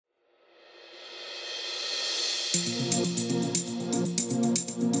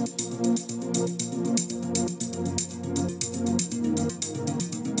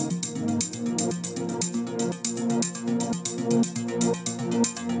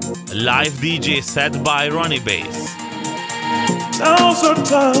live DJ set by Rony-Bass. Now's our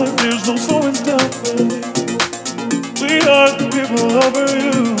time, there's no slowing down, baby. We are the people over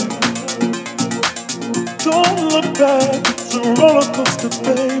you. Don't look back, it's a roller coaster,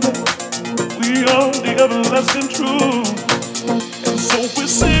 baby. We are the everlasting truth. And so we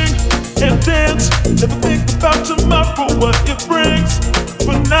sing and dance, never think about tomorrow, what it brings.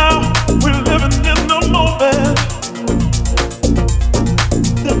 For now, we're living in the moment,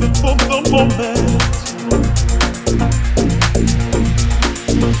 living for the moment.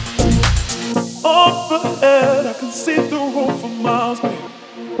 Up ahead, I can see the road for miles, baby.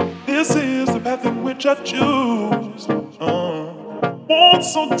 This is the path in which I choose. Won't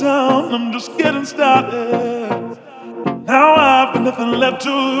slow down, I'm just getting started. Now I've got nothing left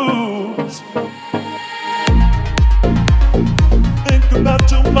to lose. Think about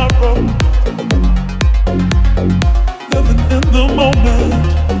tomorrow, living in the moment,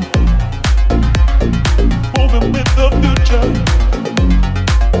 moving with the future,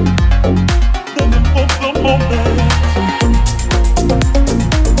 living for the moment.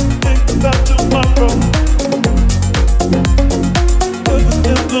 Think about tomorrow, living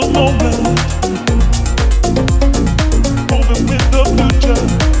in the moment, moving with the future,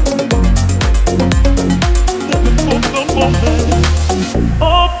 living for the moment.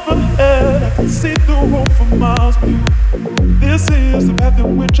 Up ahead, I can see the road for miles, baby. This is the path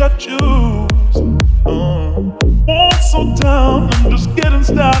in which I choose. Won't slow down, I'm just getting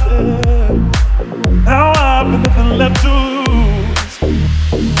started. Now I've got nothing left to lose.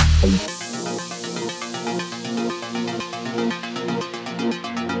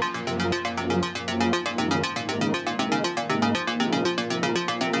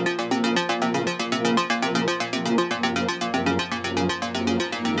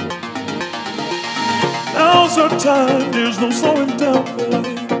 Now's our time, there's no slowing down,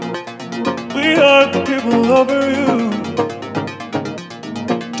 baby. We are the people over you.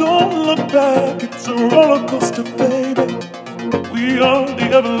 Don't look back, it's a roller coaster, baby. We are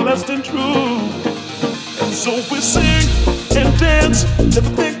the everlasting truth. And so we sing and dance, never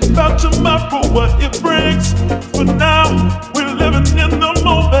think about tomorrow, what it brings. For now, we're living in the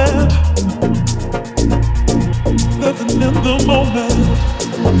moment, living in the moment,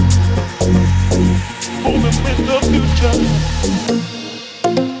 moving with the future.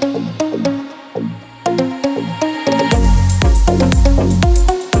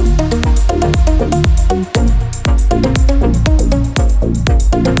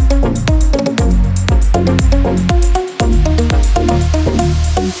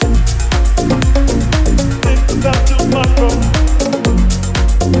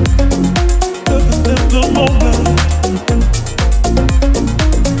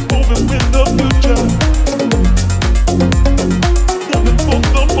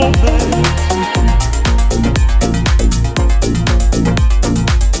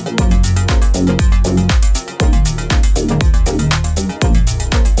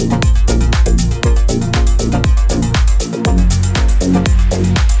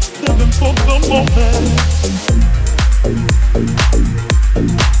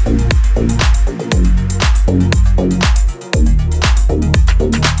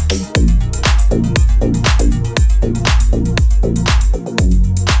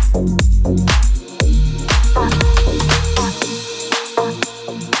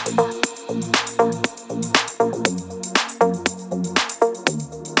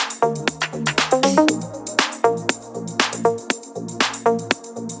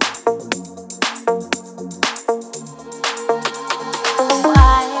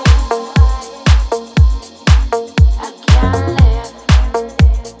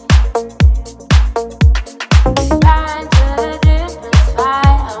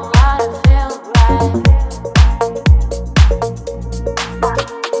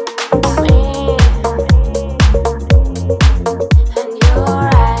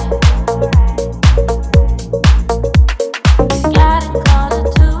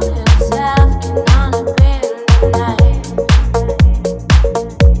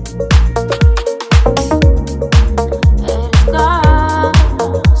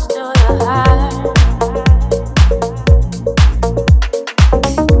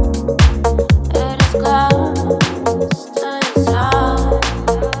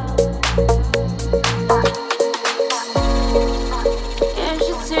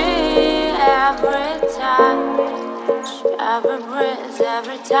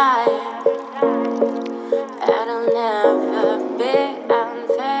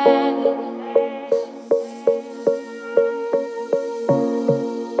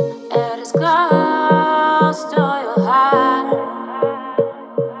 It is close to your heart.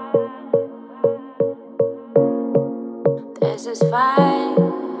 satisfied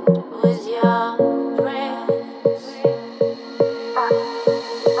with your breath.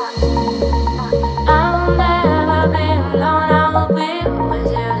 I will never be alone, I will be with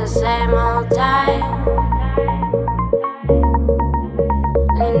you the same old time.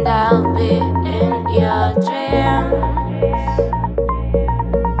 And I'll be in your dreams.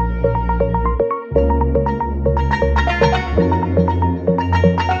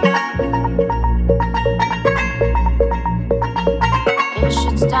 You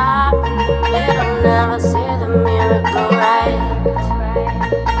should stop in the middle, never see the miracle right.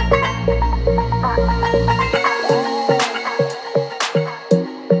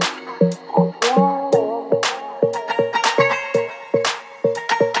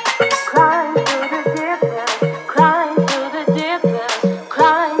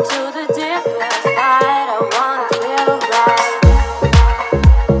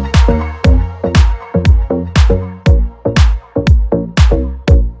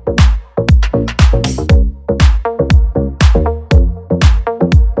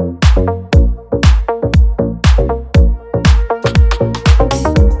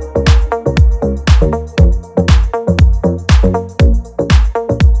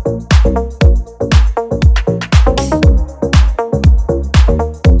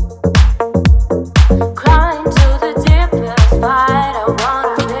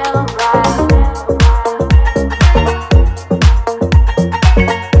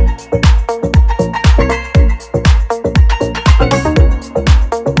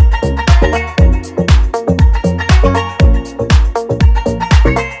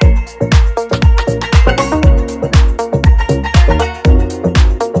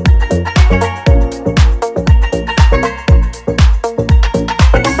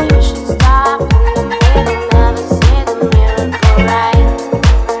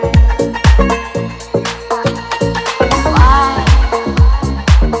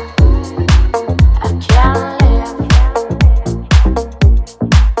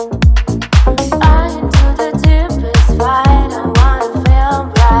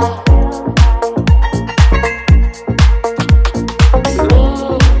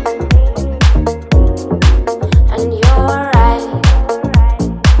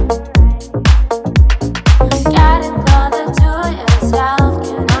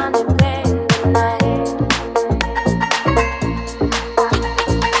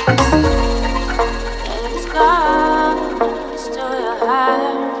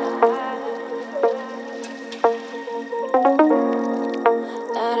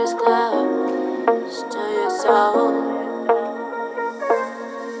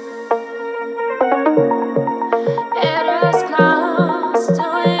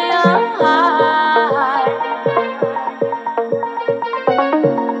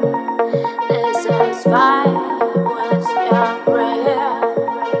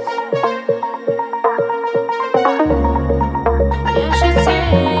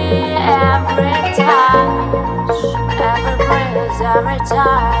 Every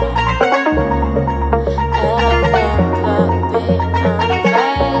time, and I'll never be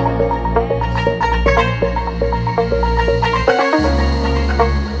unfazed.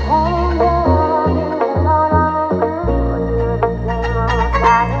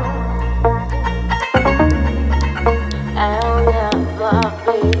 I'll never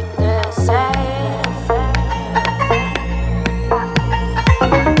be the same.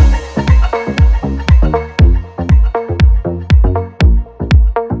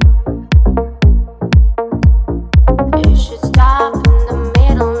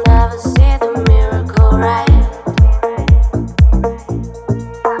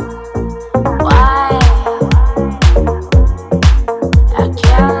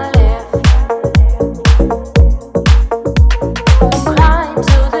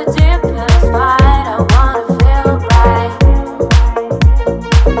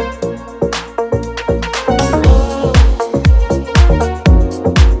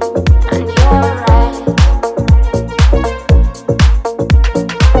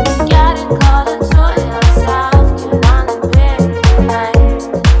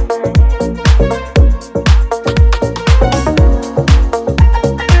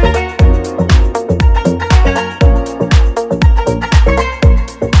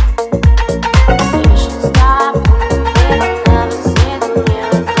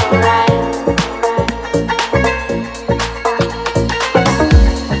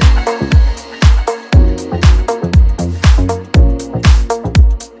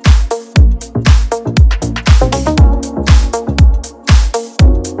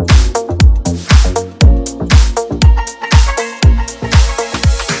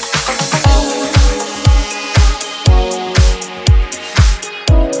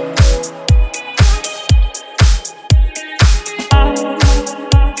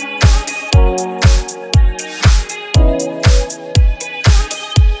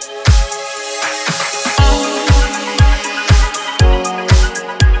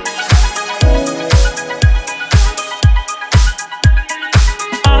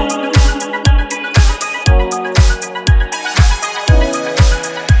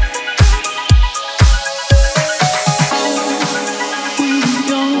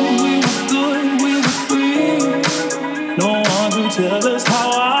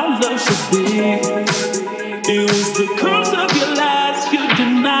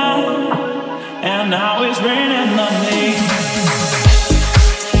 and now it's raining on me.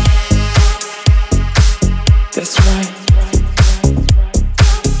 That's right.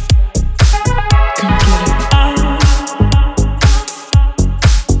 Come get it.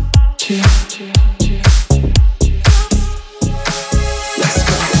 Chill, chill, chill, chill, chill. Let's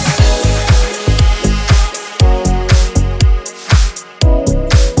go.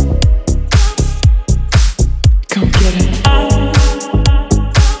 Come get it.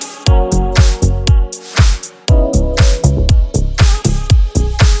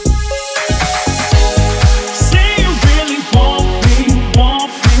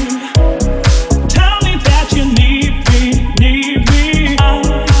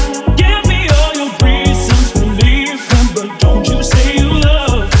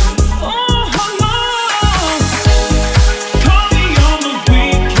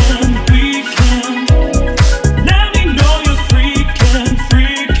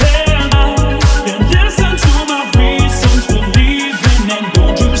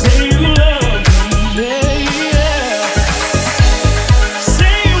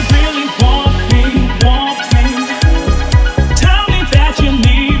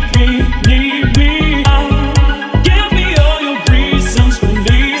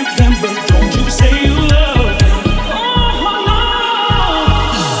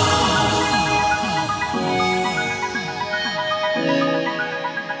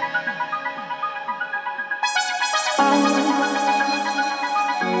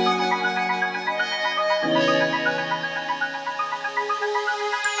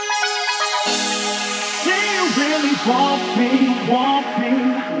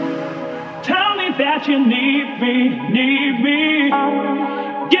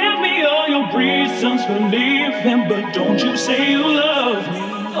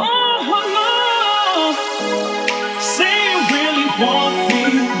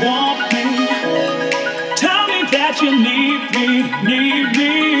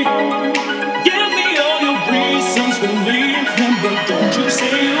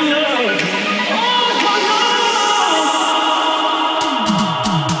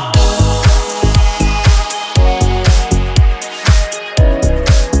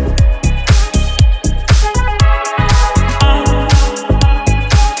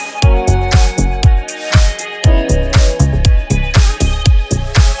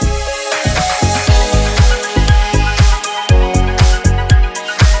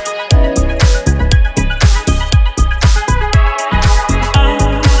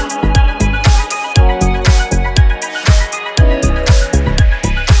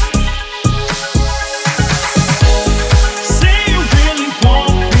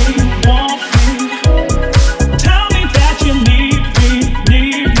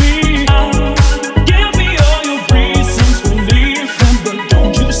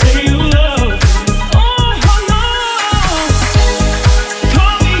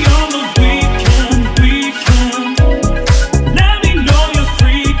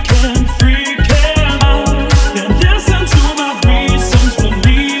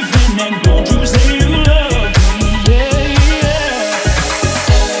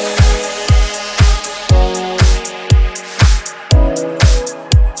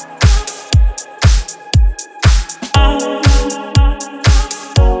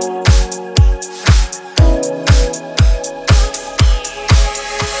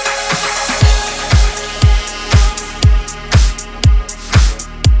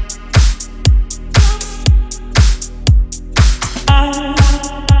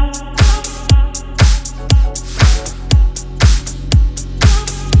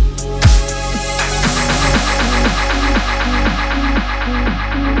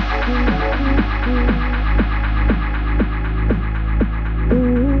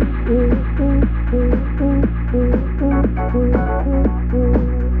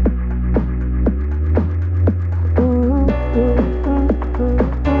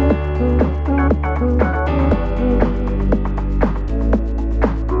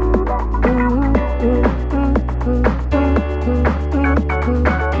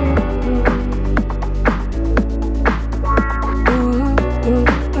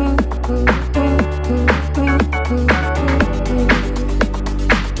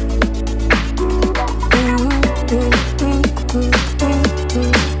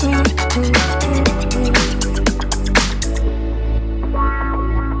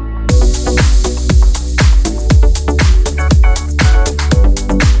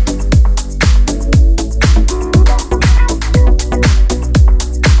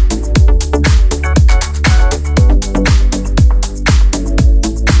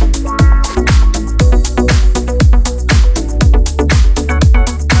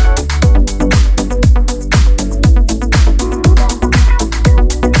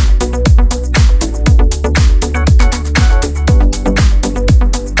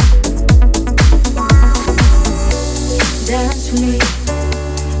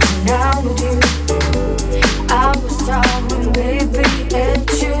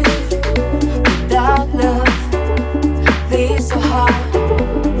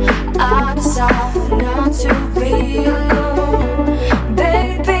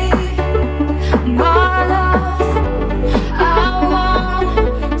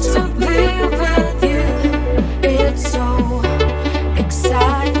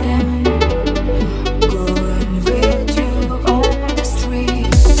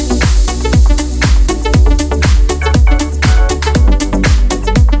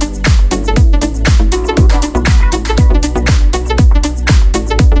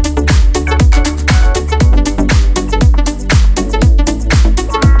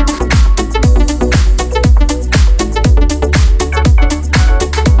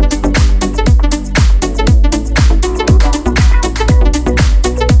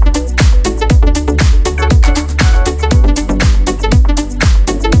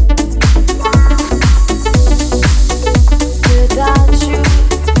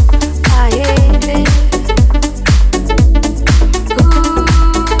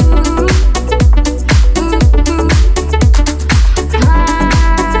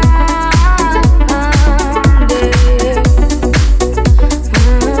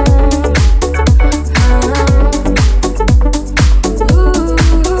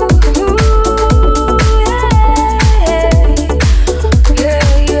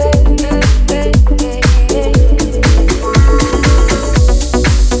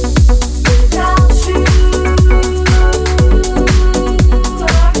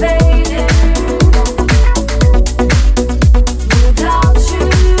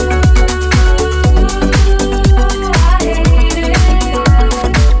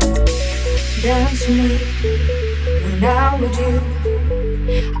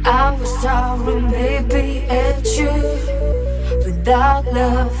 without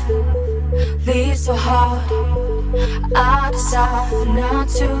love leaves so hard. I decide not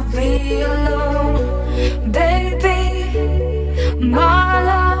to be alone, baby. My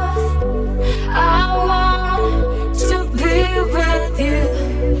love, I want to be with you.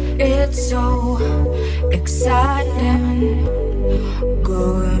 It's so exciting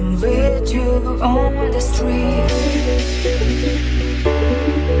going with you on the street.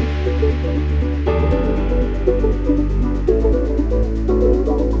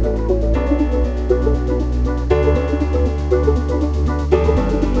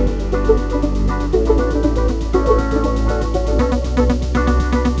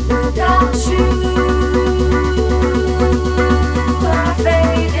 Without you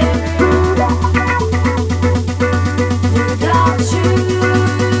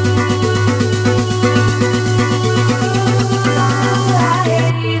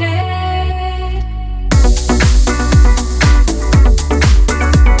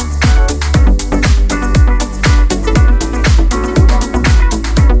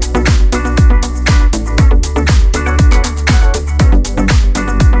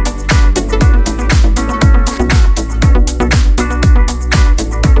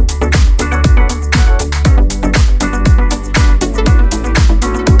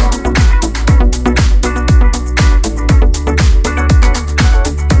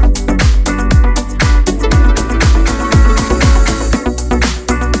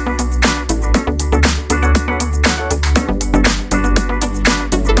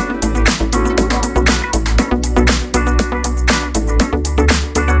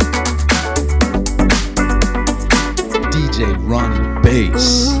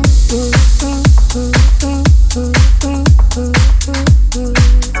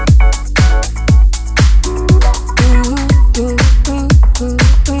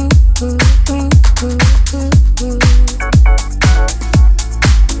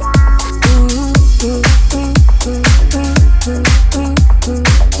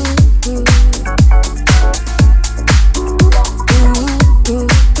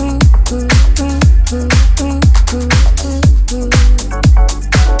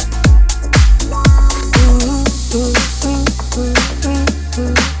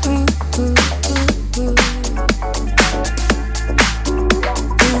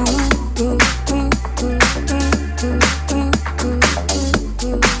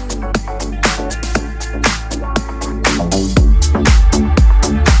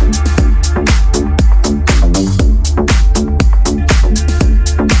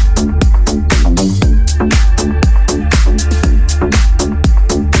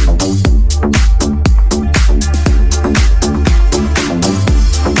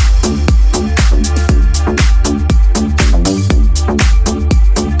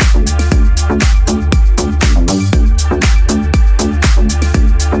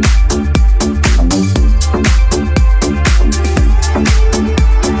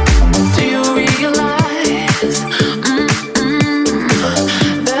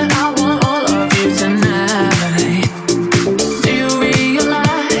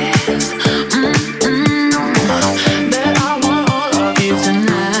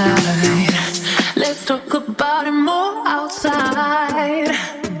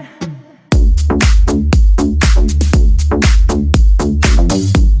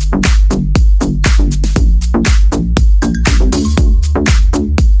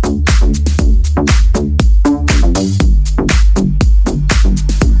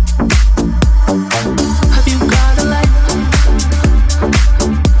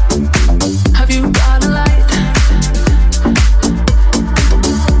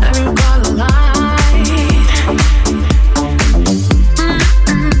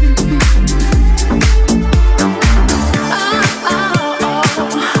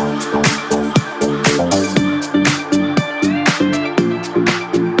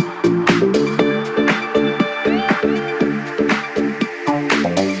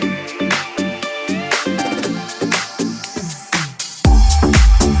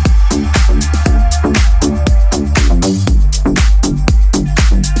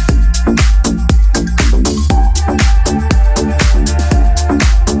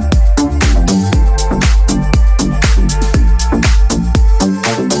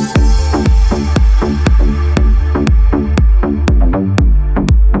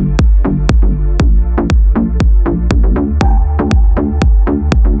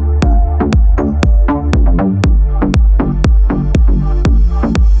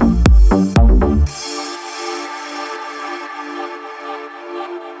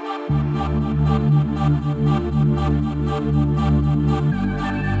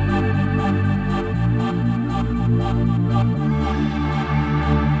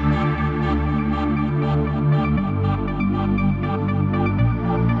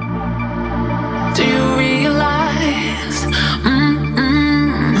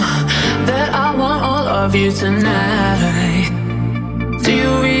of you tonight. Do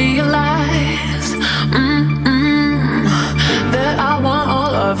you realize that I want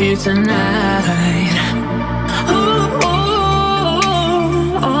all of you tonight? Ooh,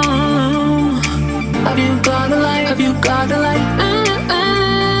 have you got a light? Have you got a light?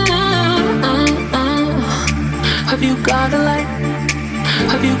 Have you got a light?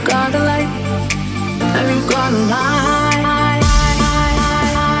 Have you got a light? Have you got a light?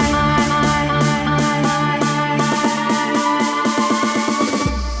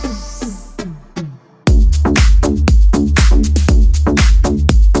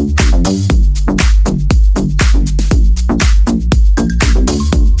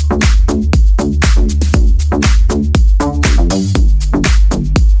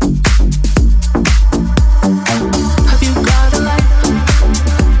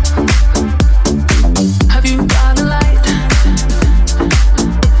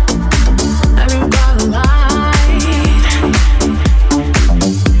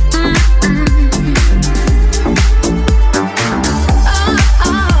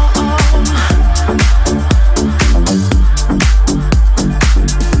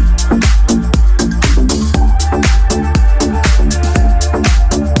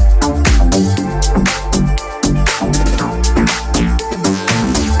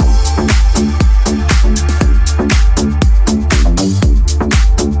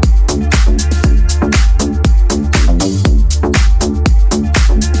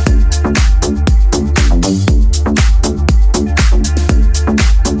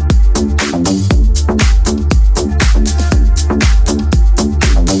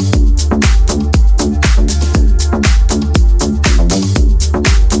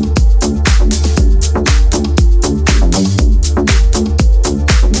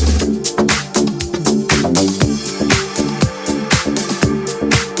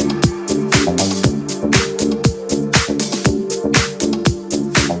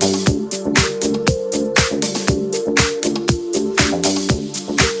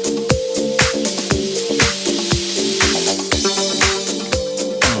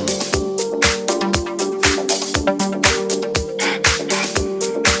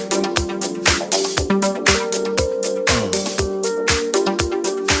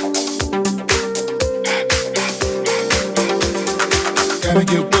 Gotta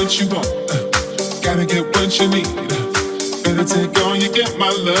get what you want, gotta get what you need. Better take all you get, my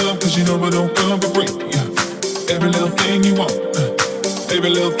love, cause you know it don't come for free. Every little thing you want, every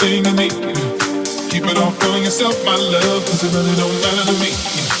little thing you need. Keep it all for yourself, my love, cause it really don't matter to me.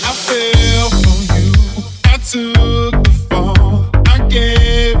 I fell for you, I took the fall. I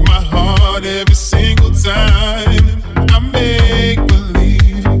gave my heart every single time. I make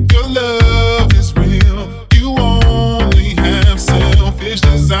believe your love is real. You only have selfish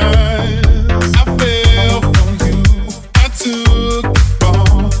desires. I fell for you, I took the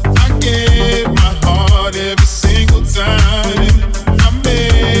fall. I gave my heart every single time. I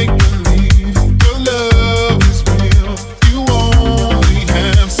make believe your love is real. You only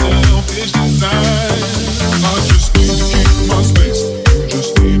have selfish desires. I just need to keep my space. You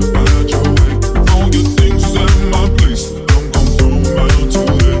just need to find your way. All your things is at my place. I'm gon' throw them out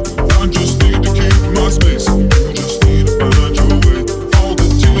today. I just need to keep my space. You just need to find your way. All the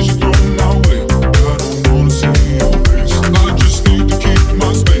tears you throw my way, I don't wanna see your face. I just need to keep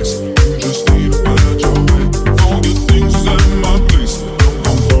my space. You just need to find your way. All your things is at my place. I'm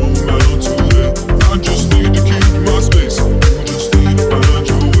gon' throw them out today. I just need to keep my space. You just need to find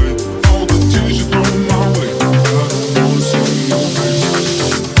your way. All the tears you throw my way, I don't wanna see your face.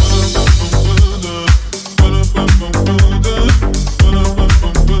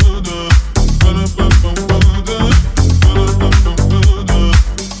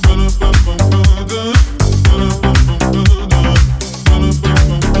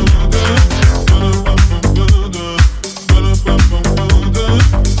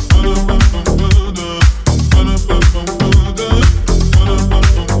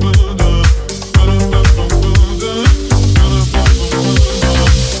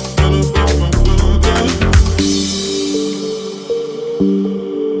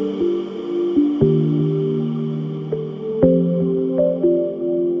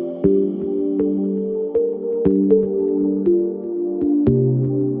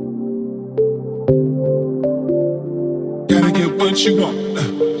 Gotta get what you want,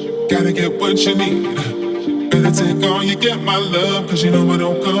 gotta get what you need. Better take all you get, my love, cause you know it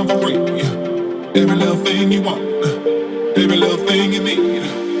don't come for free. Every little thing you want, every little thing you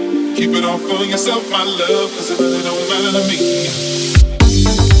need. Keep it all for yourself, my love, cause it really don't matter to me.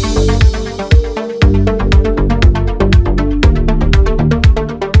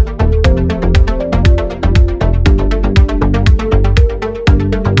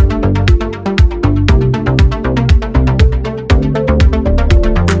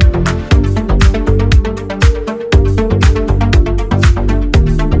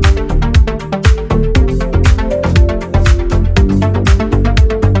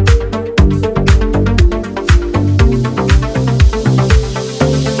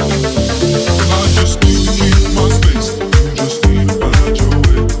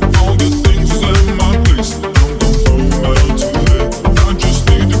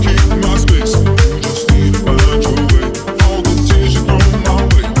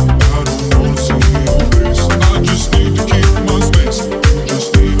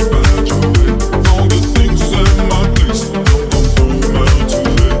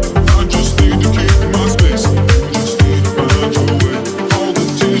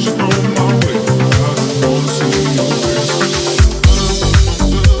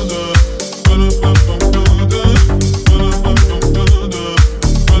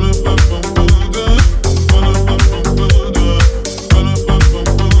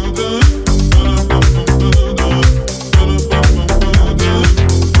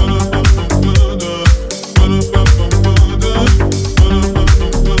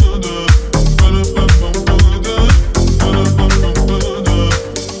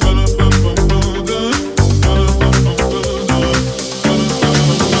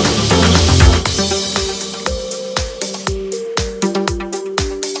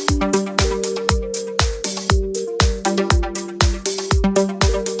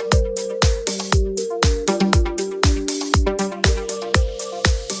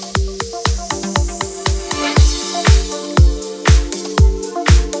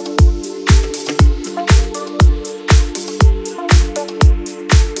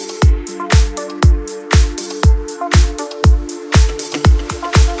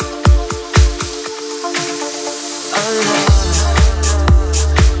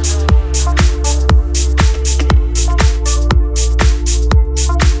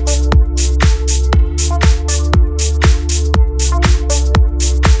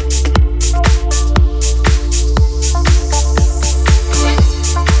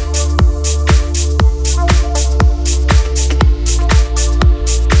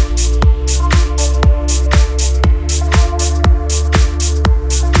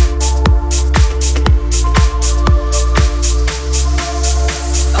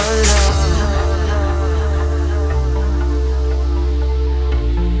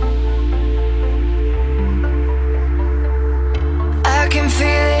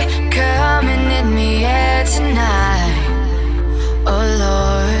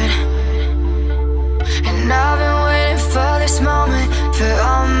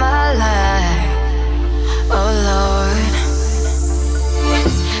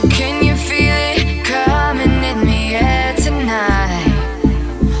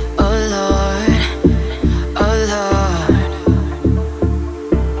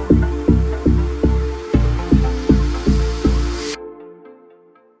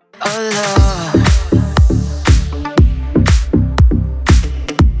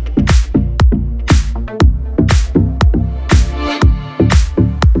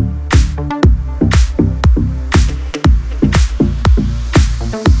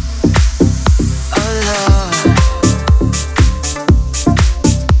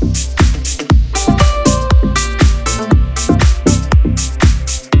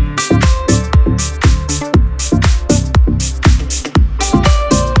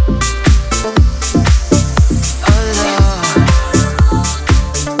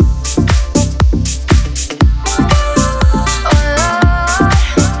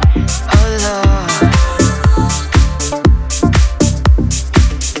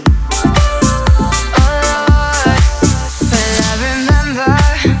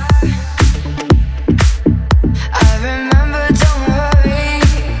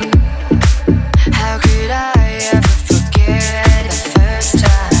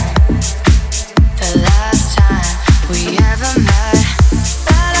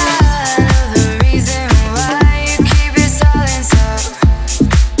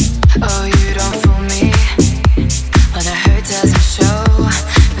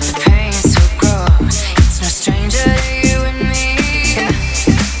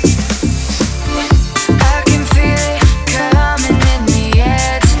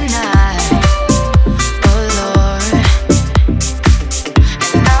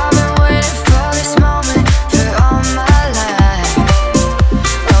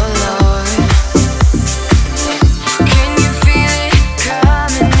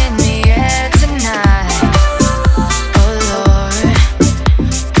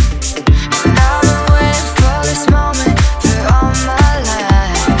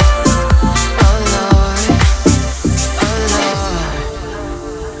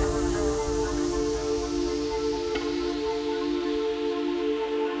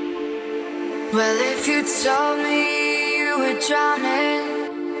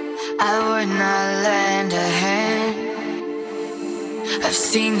 I would not lend a hand. I've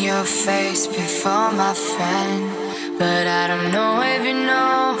seen your face before, my friend, but I don't know if you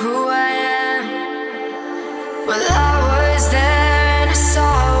know who I am. Well, I was there and I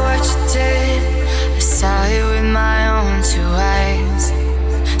saw what you did. I saw it with my own two eyes.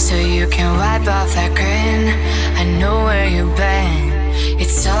 So you can wipe off that grin. I know where you've been.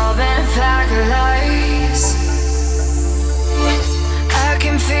 It's all been a pack of lies. I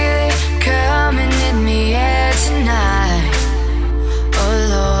can feel it coming in the air tonight. Oh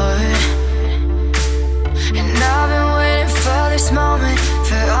Lord. And I've been waiting for this moment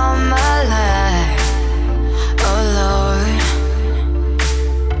for all my life. Oh Lord.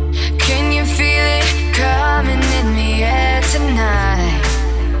 Can you feel it coming in the air tonight?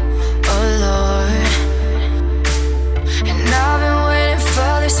 Oh Lord. And I've been waiting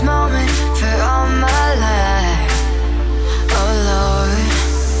for this moment for all my life. Oh Lord.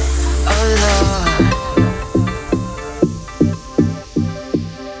 Oh Lord.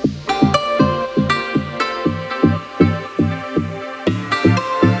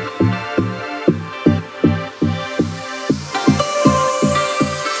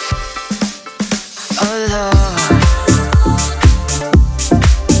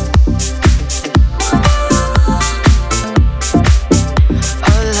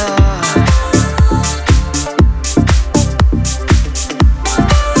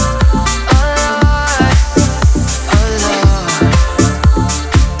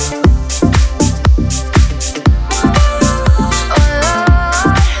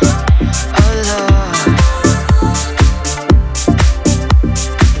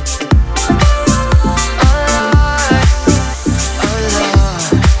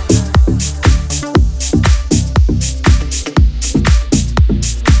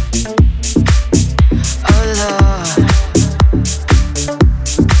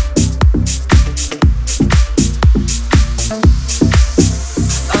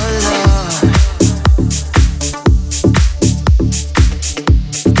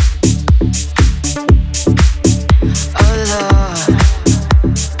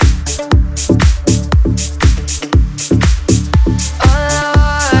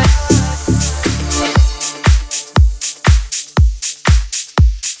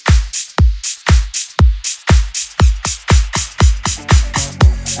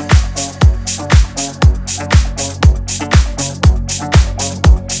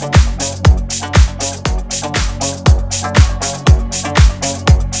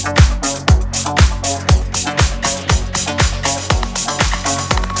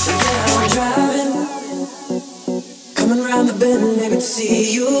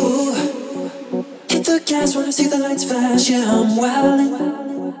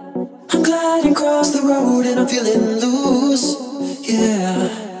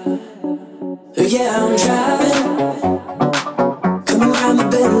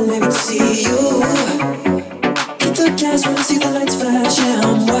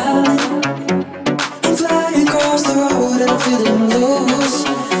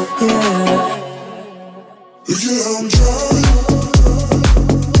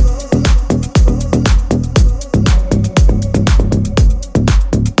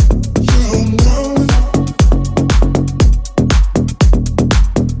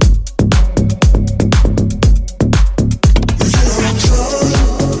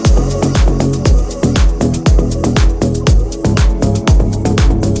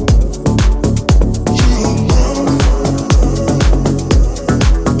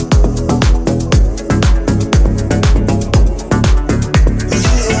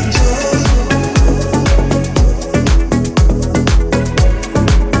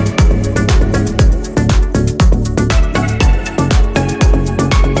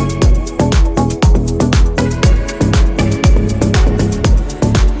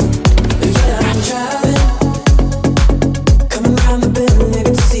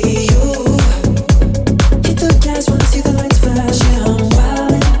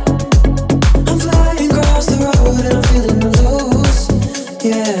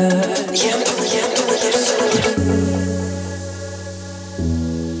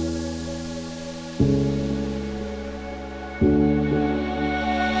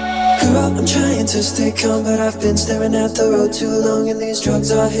 Staring at the road too long, and these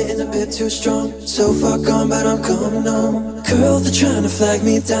drugs are hitting a bit too strong. So far gone, but I'm coming home. Girl, they're trying to flag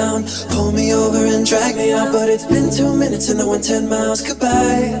me down, pull me over and drag me out, but it's been 2 minutes and I went 10 miles.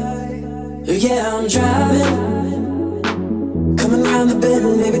 Goodbye. Yeah, I'm driving, coming round the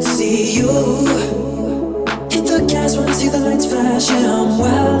bend, maybe to see you. Hit the gas when I see the lights flash. Yeah, I'm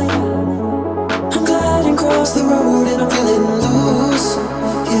wildin', I'm gliding across the road and I'm feeling loose.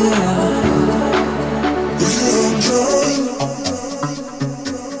 Yeah.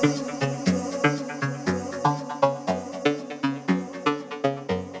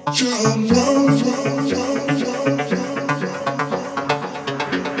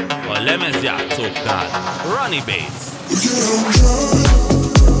 lemezjátszóknál. Rony-Bass.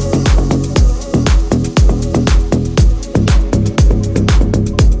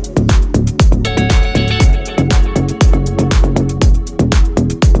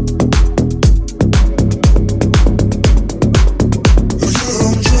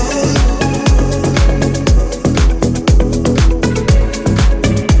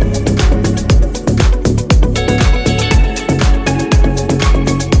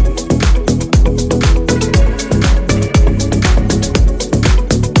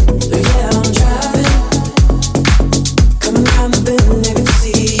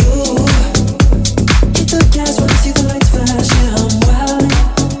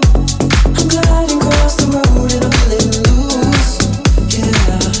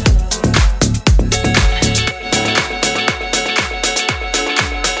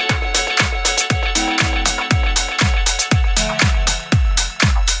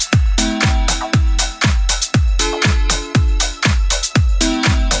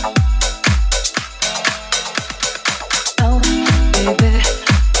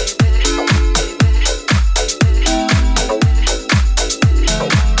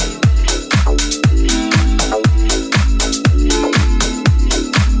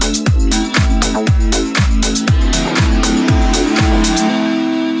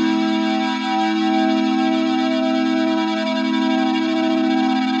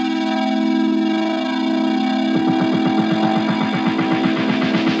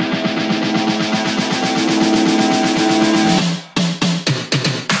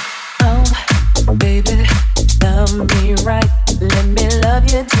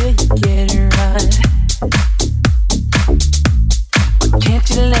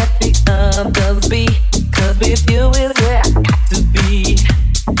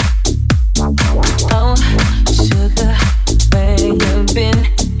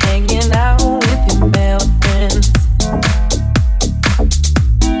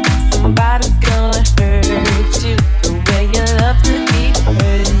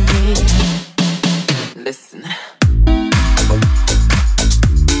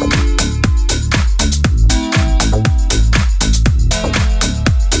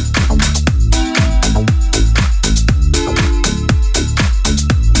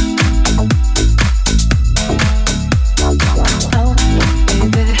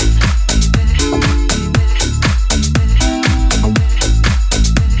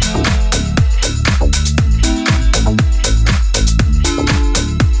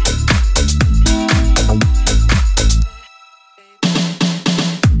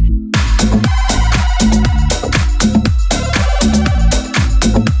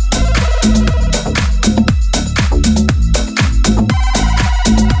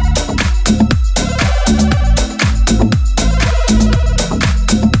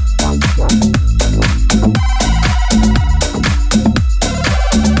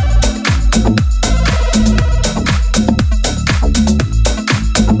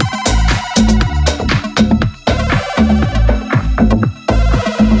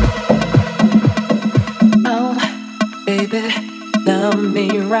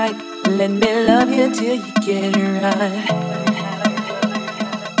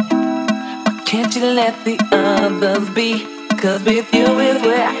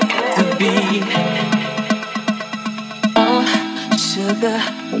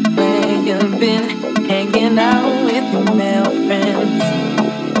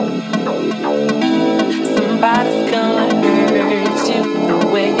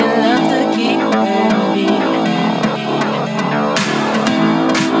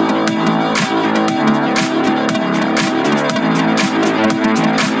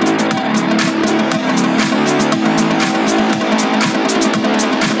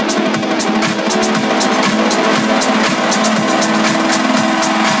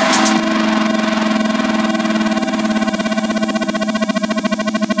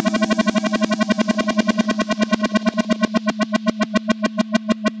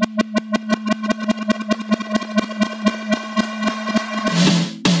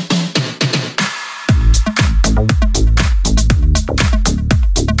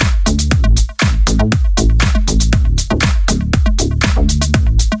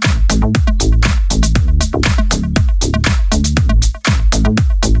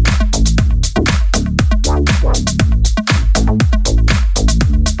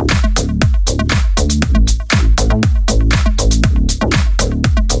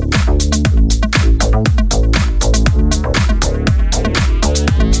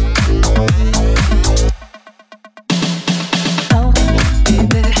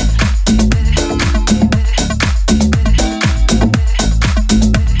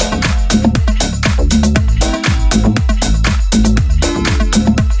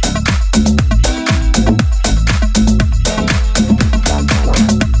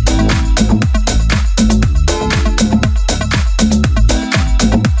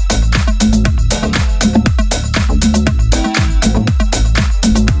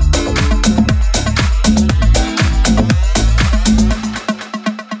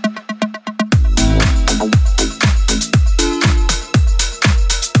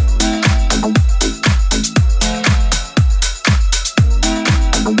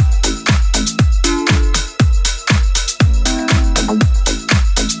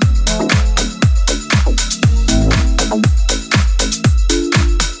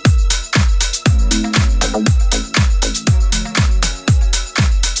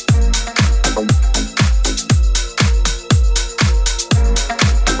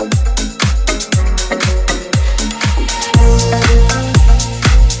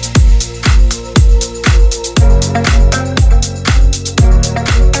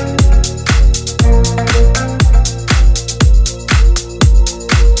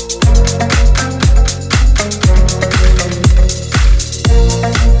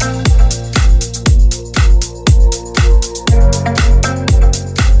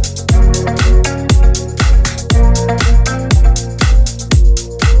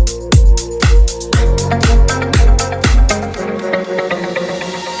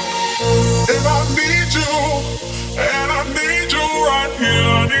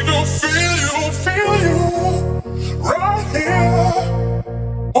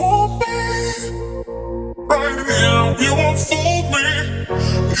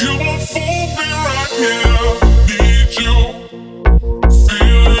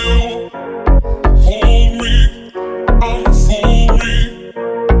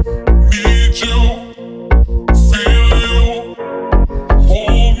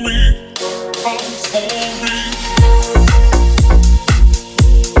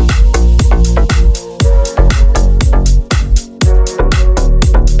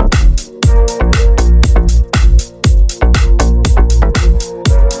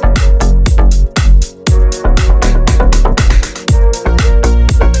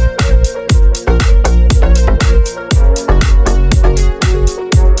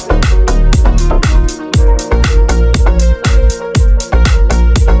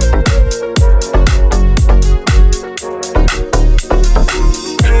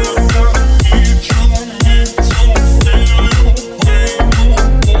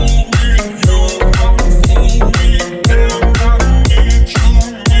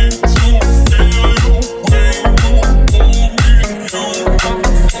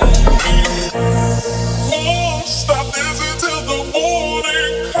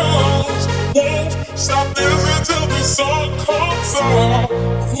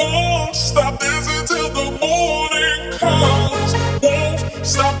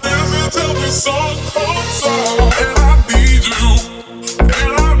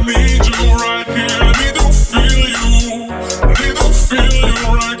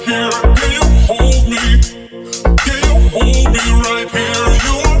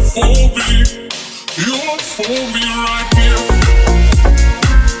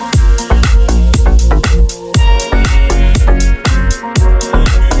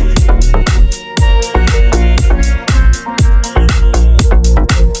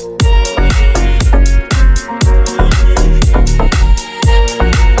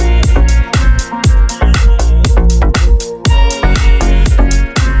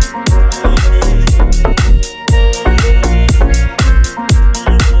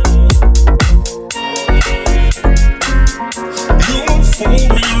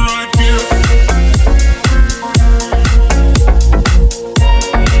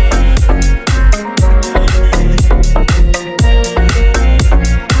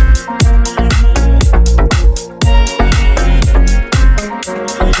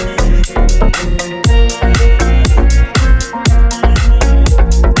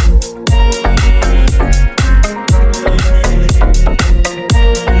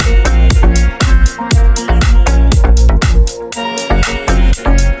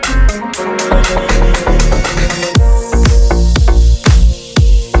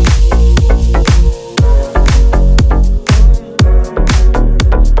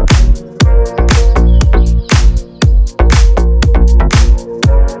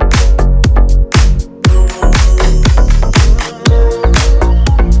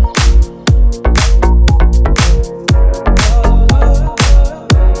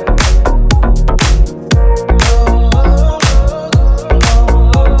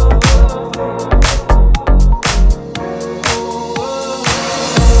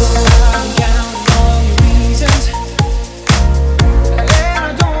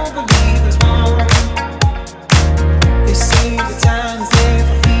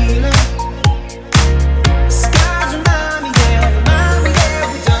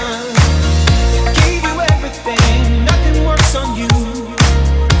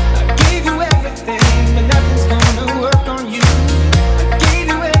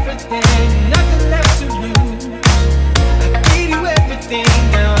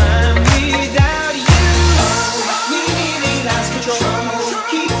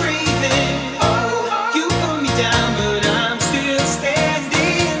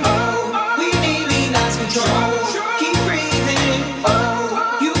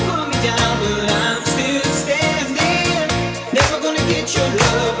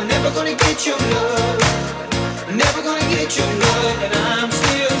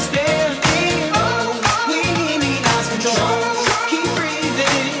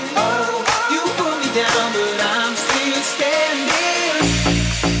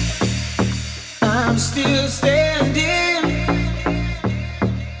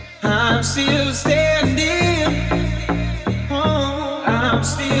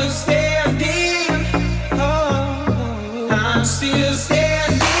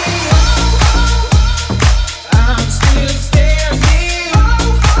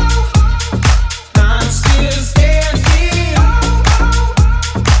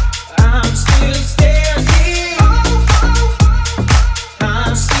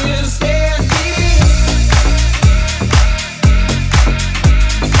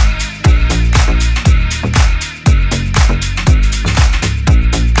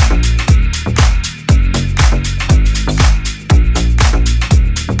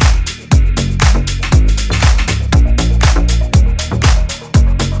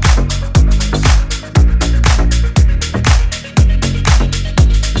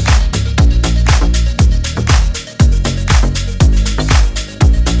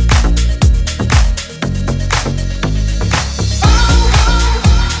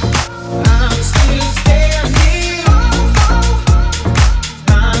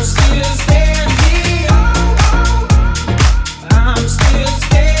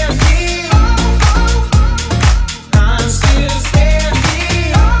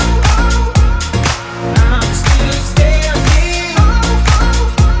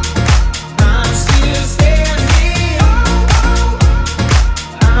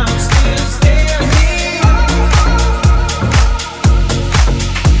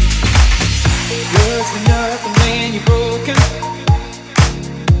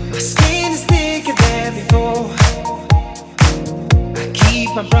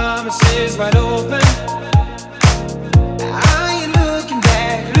 keep my promises wide open. I ain't looking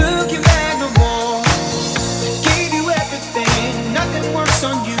back no more. I gave you everything, nothing works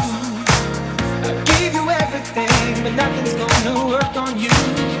on you. I gave you everything, but nothing's gonna work on you.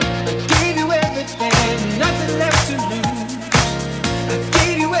 I gave you everything, nothing left to lose. I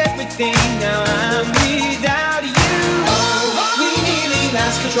gave you everything, now I'm without you. Oh, we nearly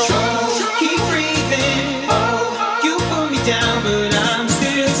lost control. Keep breathing. Oh, you put me down, but I'm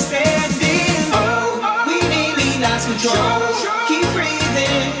still standing. Oh, we nearly lost control. Keep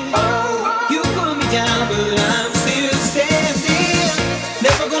breathing. Oh, you put me down, but I'm still standing.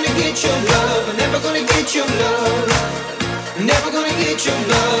 Never gonna get your love, I'm never gonna get your love. Never gonna get your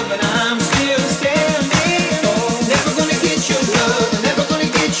love, but I'm still standing. Oh, never gonna get your love, I'm never gonna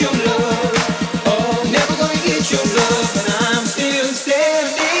get your love. Oh, never gonna get your love, but I'm still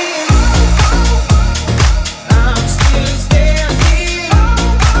standing. I'm still standing.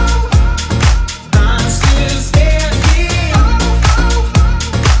 I'm still standing.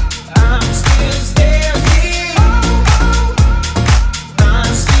 I'm still standing.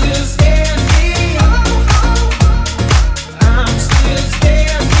 I'm still standing. I'm still standing.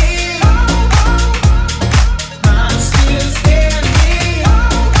 I'm still standing.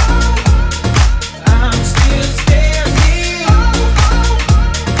 I'm still standing.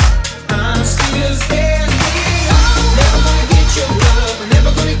 I'm still standing. Never gonna get your love, I'm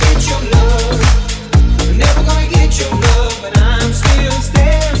never gonna get your love. I'm never gonna get your love, but I'm still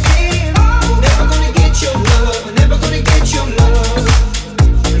standing. Never gonna get your love, I'm never gonna get your love.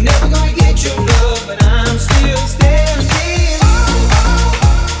 I'm never gonna get your love, but I'm still standing.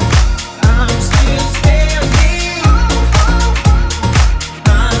 I'm still standing.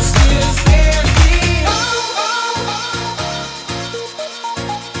 I'm still standing.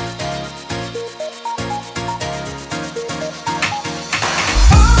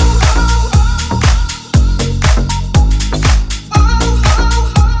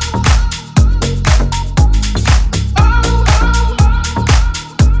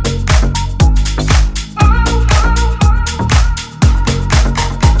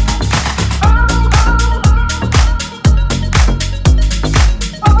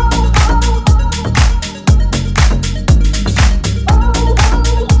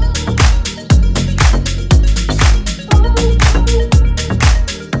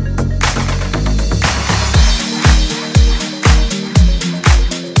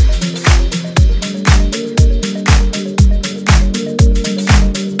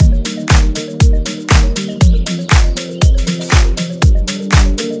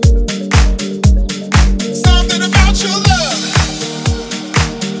 Something about your love.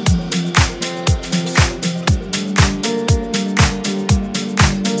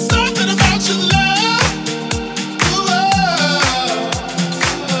 Something about your love.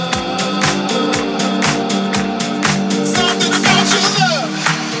 Something about your love.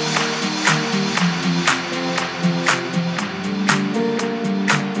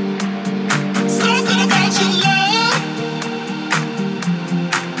 Something about your love.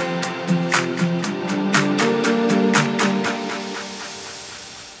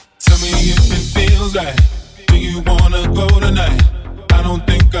 Tell me if it feels right. Do you wanna go tonight? I don't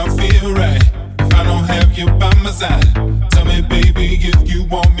think I feel right if I don't have you by my side. Tell me, baby, if you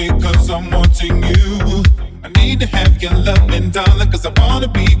want me, cause I'm wanting you. I need to have your loving, darling, cause I wanna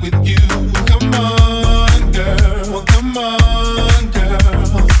be with you. Come on, girl, come on,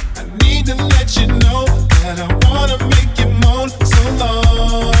 girl. I need to let you know that I wanna make you moan. So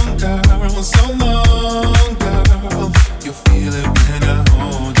long, girl, so long, girl. You'll feel it when I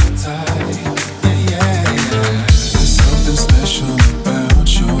hold you tight. Yeah, yeah, yeah. There's something special about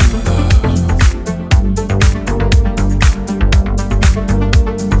your love.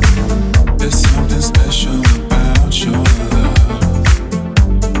 There's something special about your love.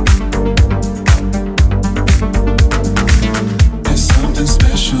 There's something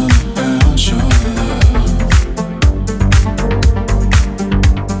special about your love.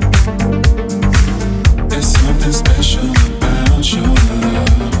 There's something special about your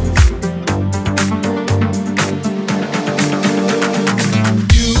love.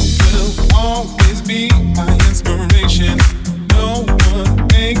 You will always be my inspiration. No one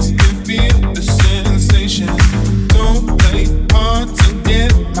makes me feel the sensation. Don't play hard to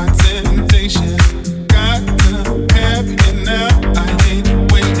get my temptation. Got to have you now. I ain't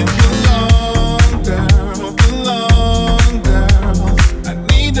waiting for long, girl, for long, girl. I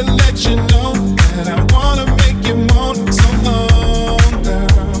need to let you know that I wanna make you moan. So long,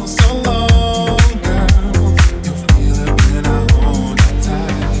 girl, so long, girl. You'll feel it when I hold you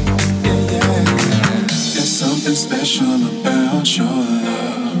tight. Yeah, yeah, yeah. There's something something special about your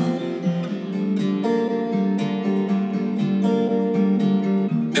love.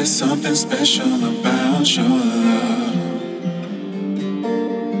 There's something special about your love.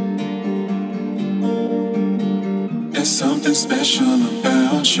 There's something special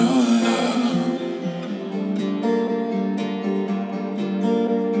about your love.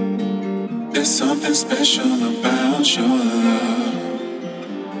 There's something special about your love.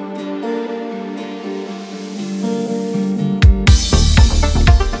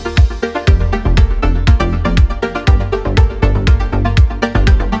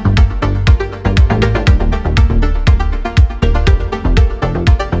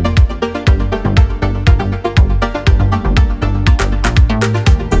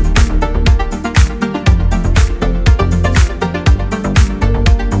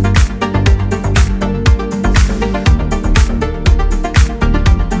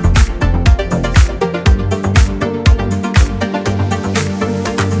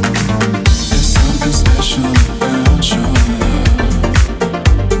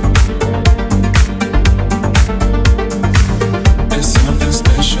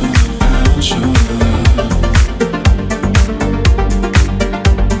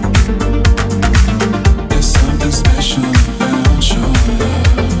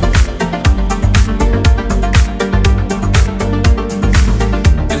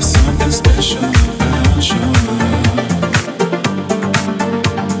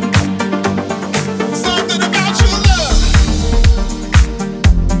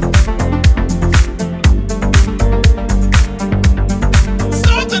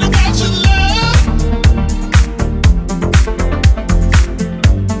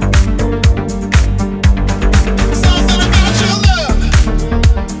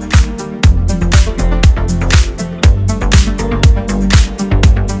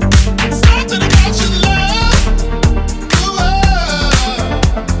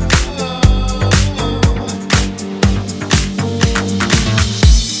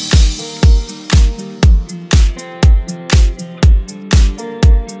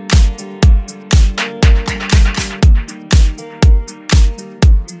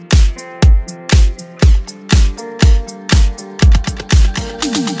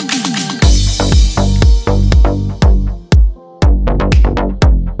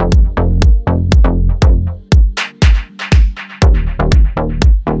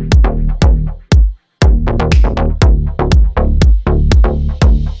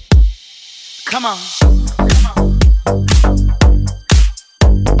 Come on.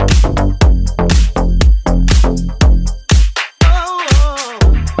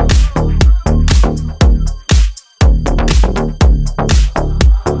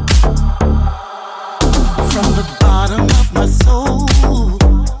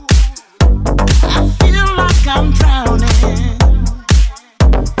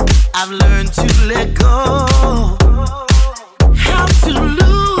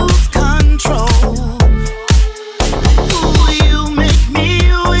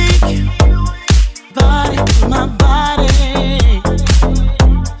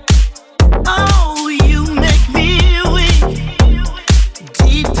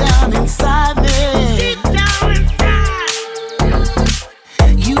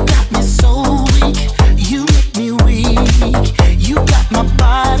 You got my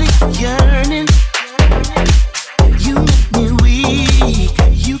body yearning.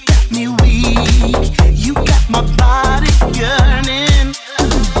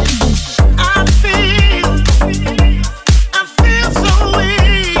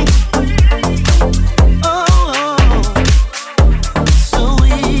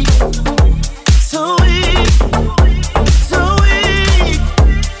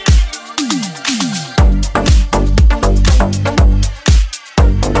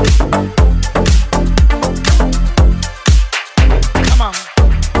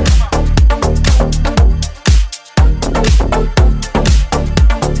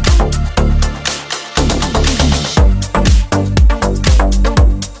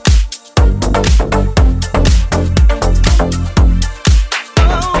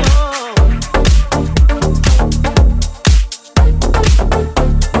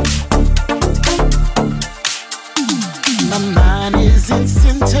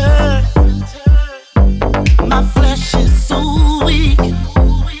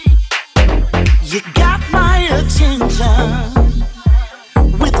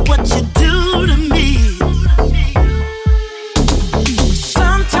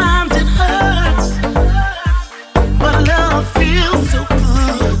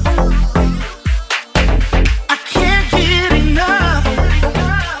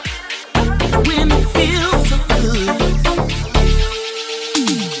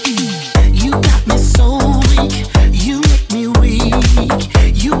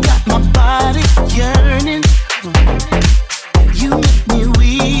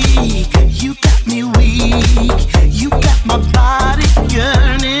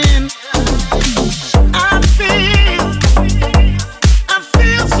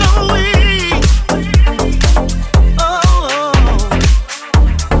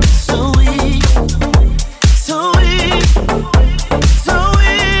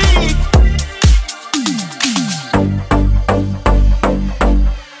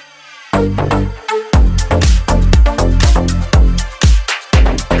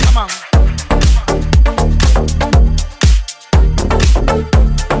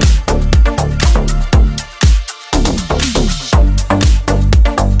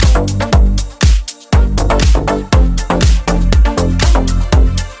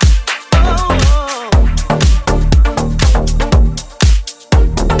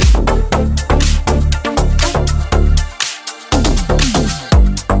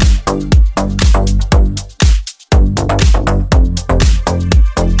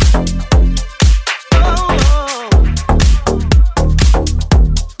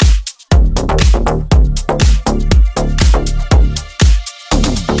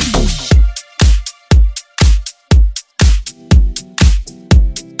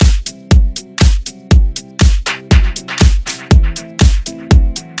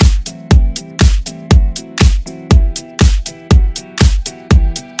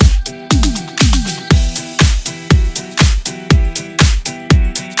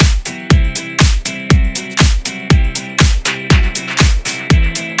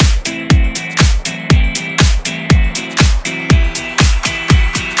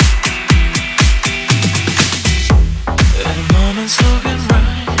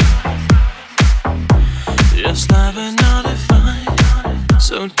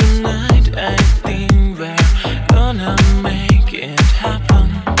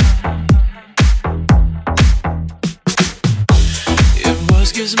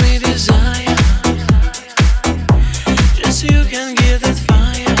 me desire, just you can give that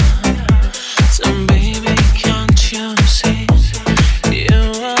fire. So baby, can't you see, you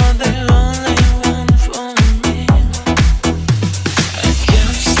are the only one for me. I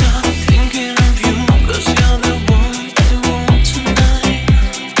can't stop thinking of you, 'cause you're the one I want tonight.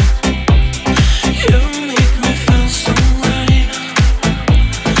 You make me feel so right,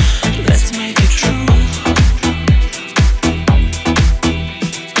 let's make it true.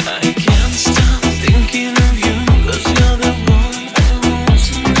 I can't stop thinking of you, 'cause you're the one I want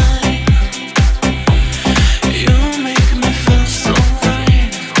tonight. You make me feel so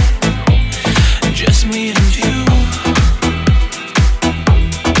right, just me and you.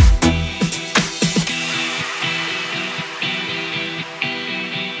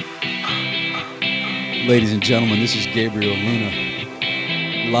 Ladies and gentlemen, this is Gabriel Luna,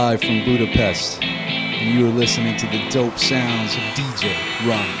 live from Budapest, and you are listening to the dope sounds of DJ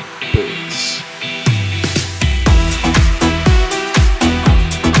Rony-Bass.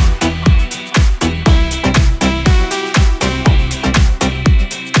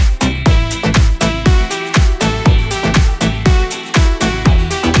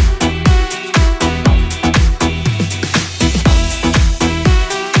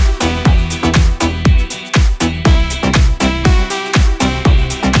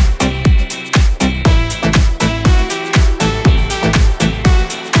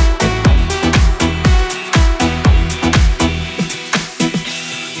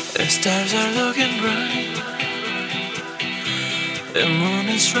 The stars are looking bright, the moon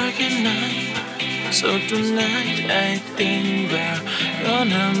is striking night. So tonight I think we're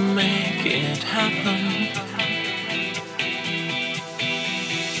gonna make it happen.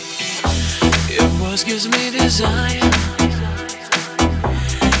 Your voice gives me desire,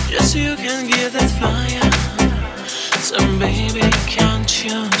 just you can give that fire. So baby, can't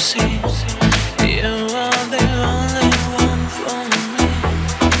you see, you are the only one for me.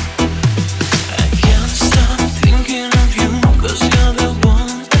 I can't stop thinking of you, 'cause you're the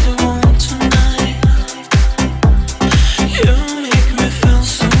one I want tonight. You make me feel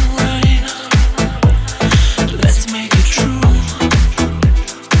so right, let's make it true.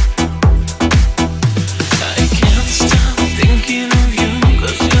 I can't stop thinking of you,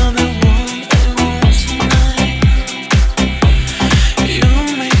 'cause you're the one I want tonight. You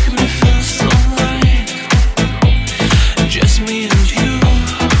make me feel so right, just me and you.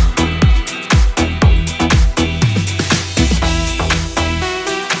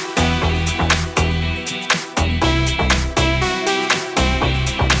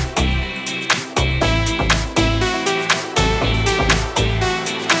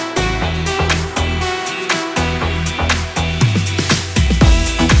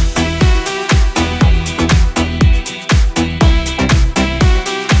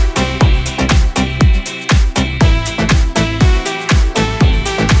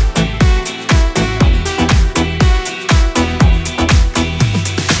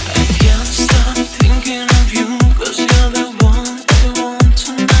 I can't stop thinking of you, 'cause you're the one I want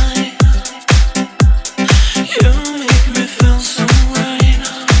tonight. You make me feel so right,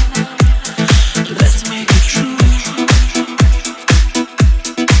 let's make it true.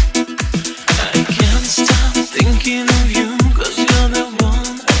 I can't stop thinking of you, 'cause you're the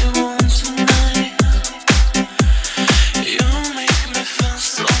one I want tonight. You make me feel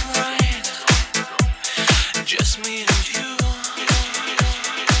so right, just me and you.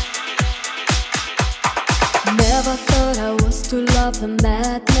 Never thought I was to love a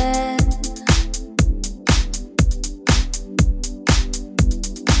madman.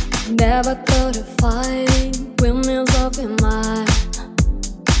 Never thought of fighting windmills of your mind.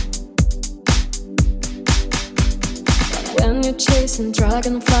 When you're chasing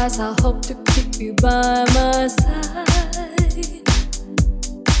dragonflies, I hope to keep you by my side.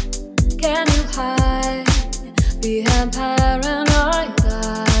 Can you hide behind paranoid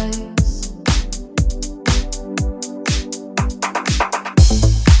eyes?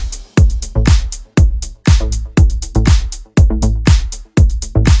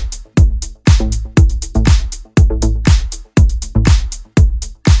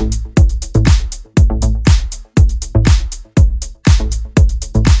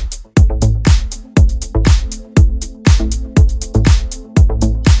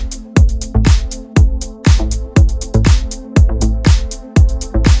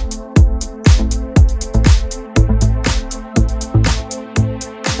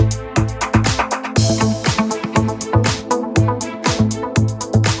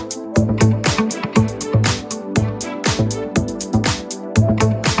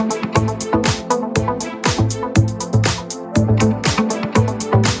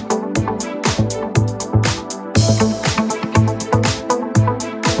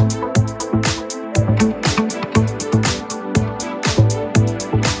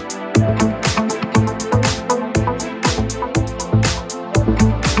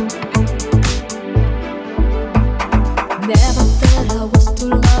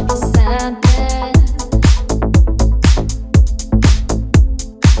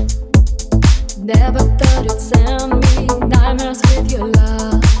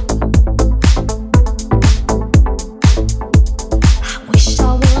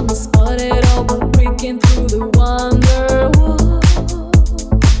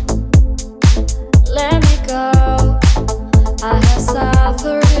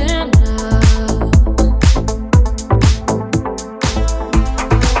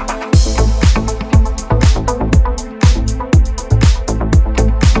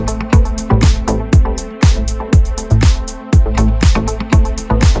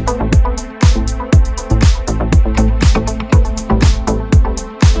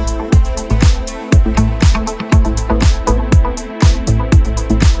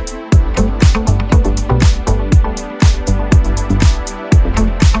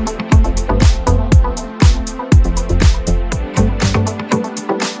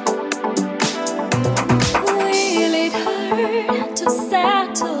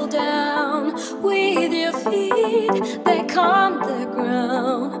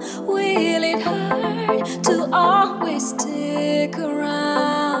 to always stick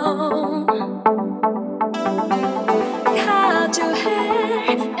around. Cut your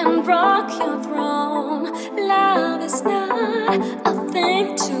hair and broke your throne. Love is not a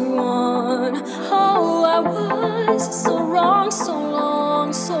thing to run. Oh, I was so wrong, so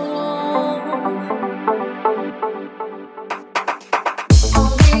long, so long.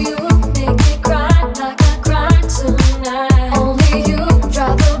 Only you make me cry like I cried tonight. Only you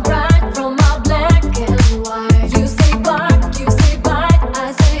draw the bright from my black and white. You say bite,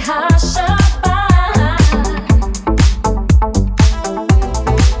 I say hush bye.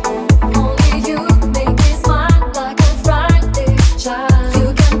 Only you make me smile like a Friday child. You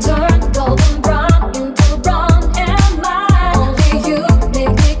can turn golden brown into brown and mild. Only you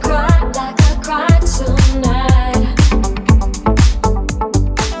make me cry like I cried tonight.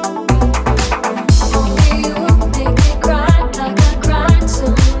 Only you make me cry like I cried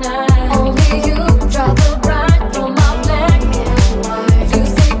tonight. Only you draw the bright from my black and white. You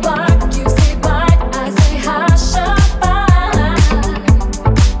say bite, I say hush bye.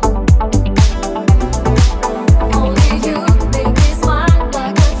 Only you make me smile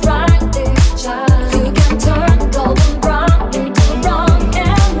like a Friday child. You can turn golden brown into brown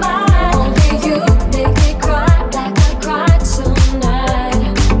and mild. Only you make me cry like I cried tonight.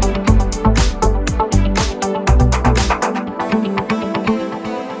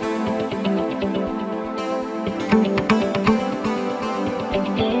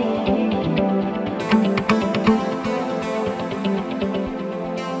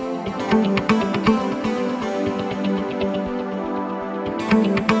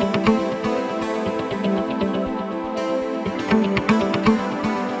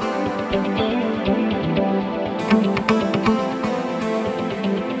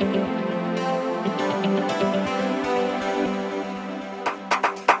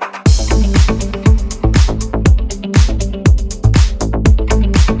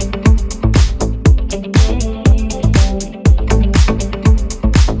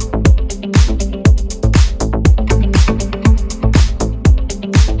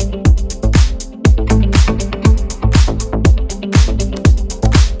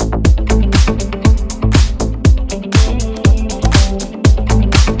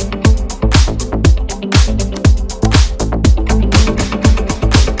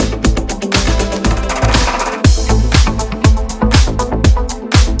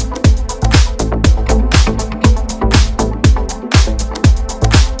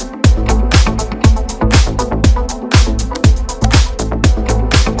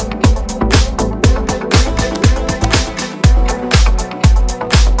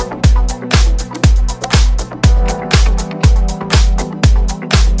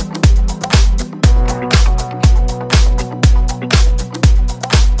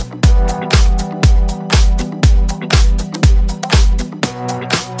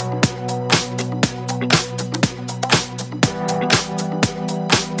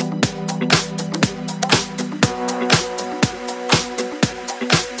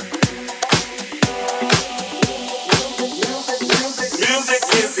 Music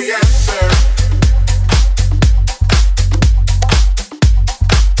is the answer.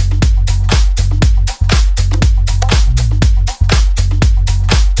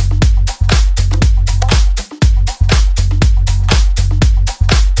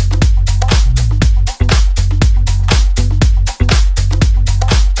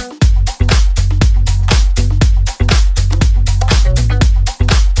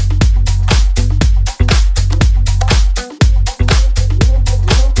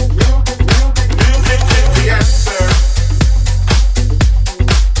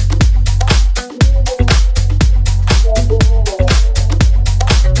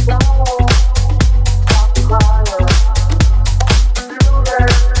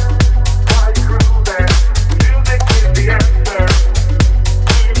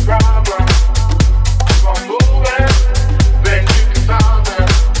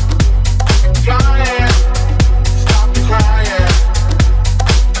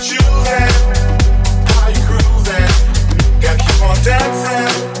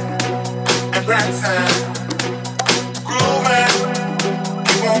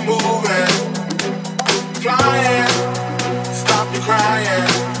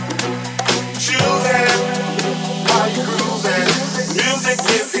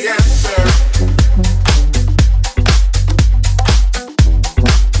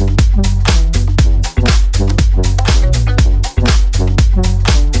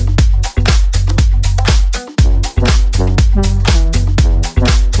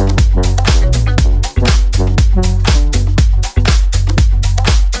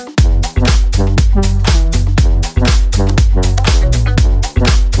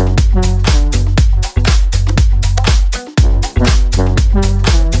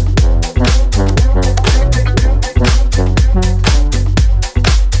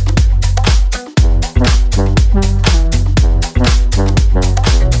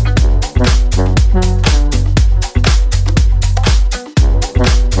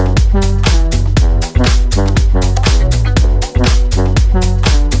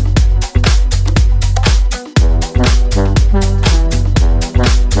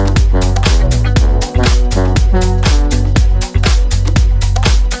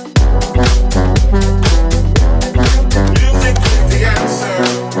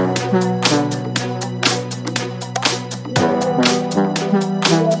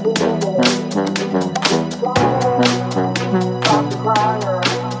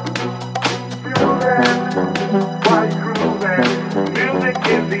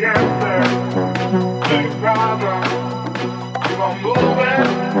 the answer to your problem. Keep on moving,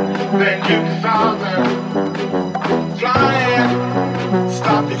 then you can solve it. Flying,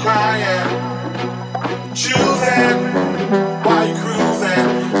 stop your crying. Choosing while you're cruising.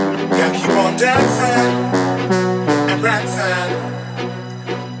 Yeah, keep on dancing and prancing.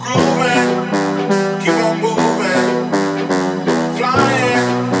 Grooving, keep on moving. Flying,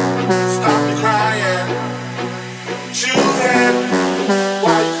 stop your crying. Choosing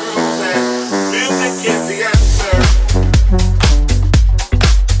while you're cruising. Music is the answer.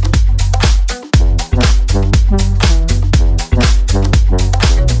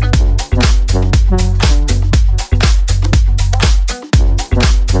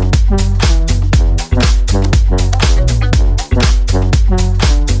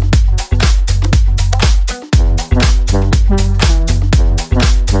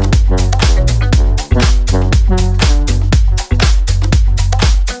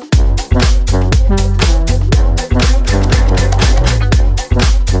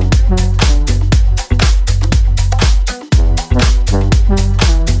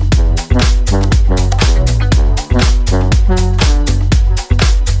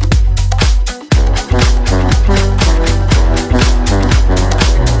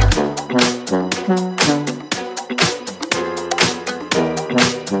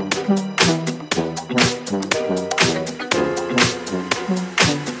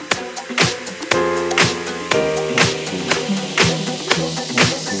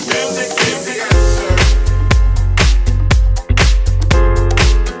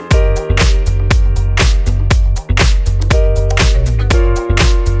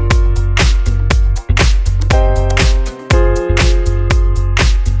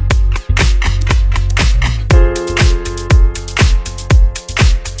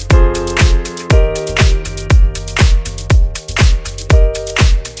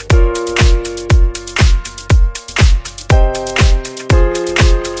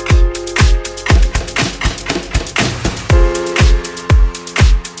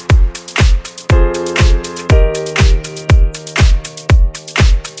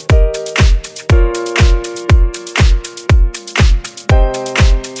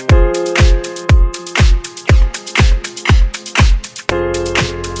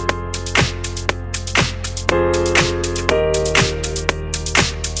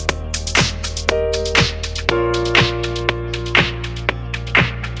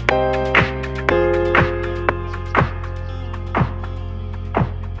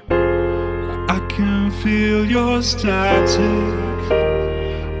 Static,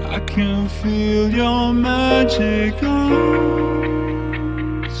 I can feel your magic arms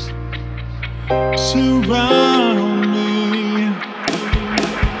surround me.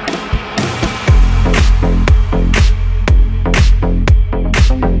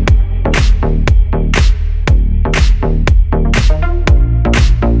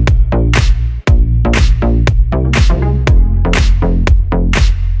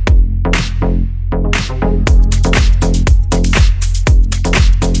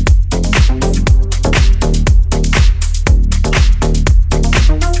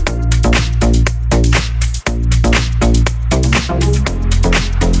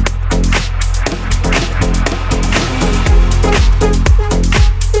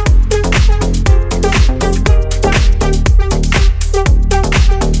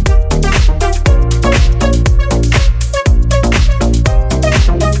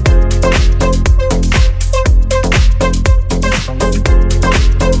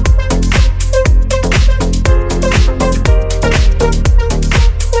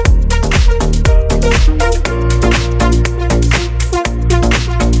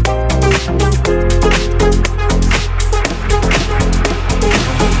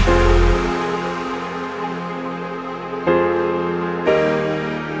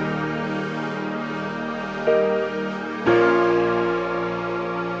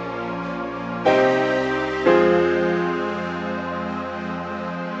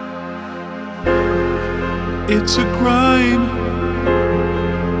 It's a crime.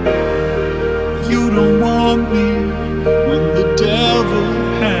 You don't want me when the devil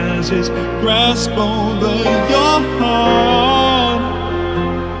has his grasp over your heart.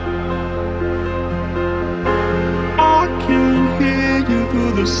 I can hear you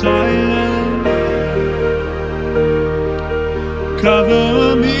through the silence.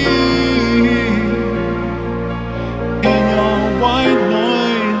 Cover me in your white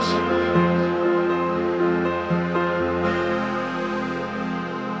noise.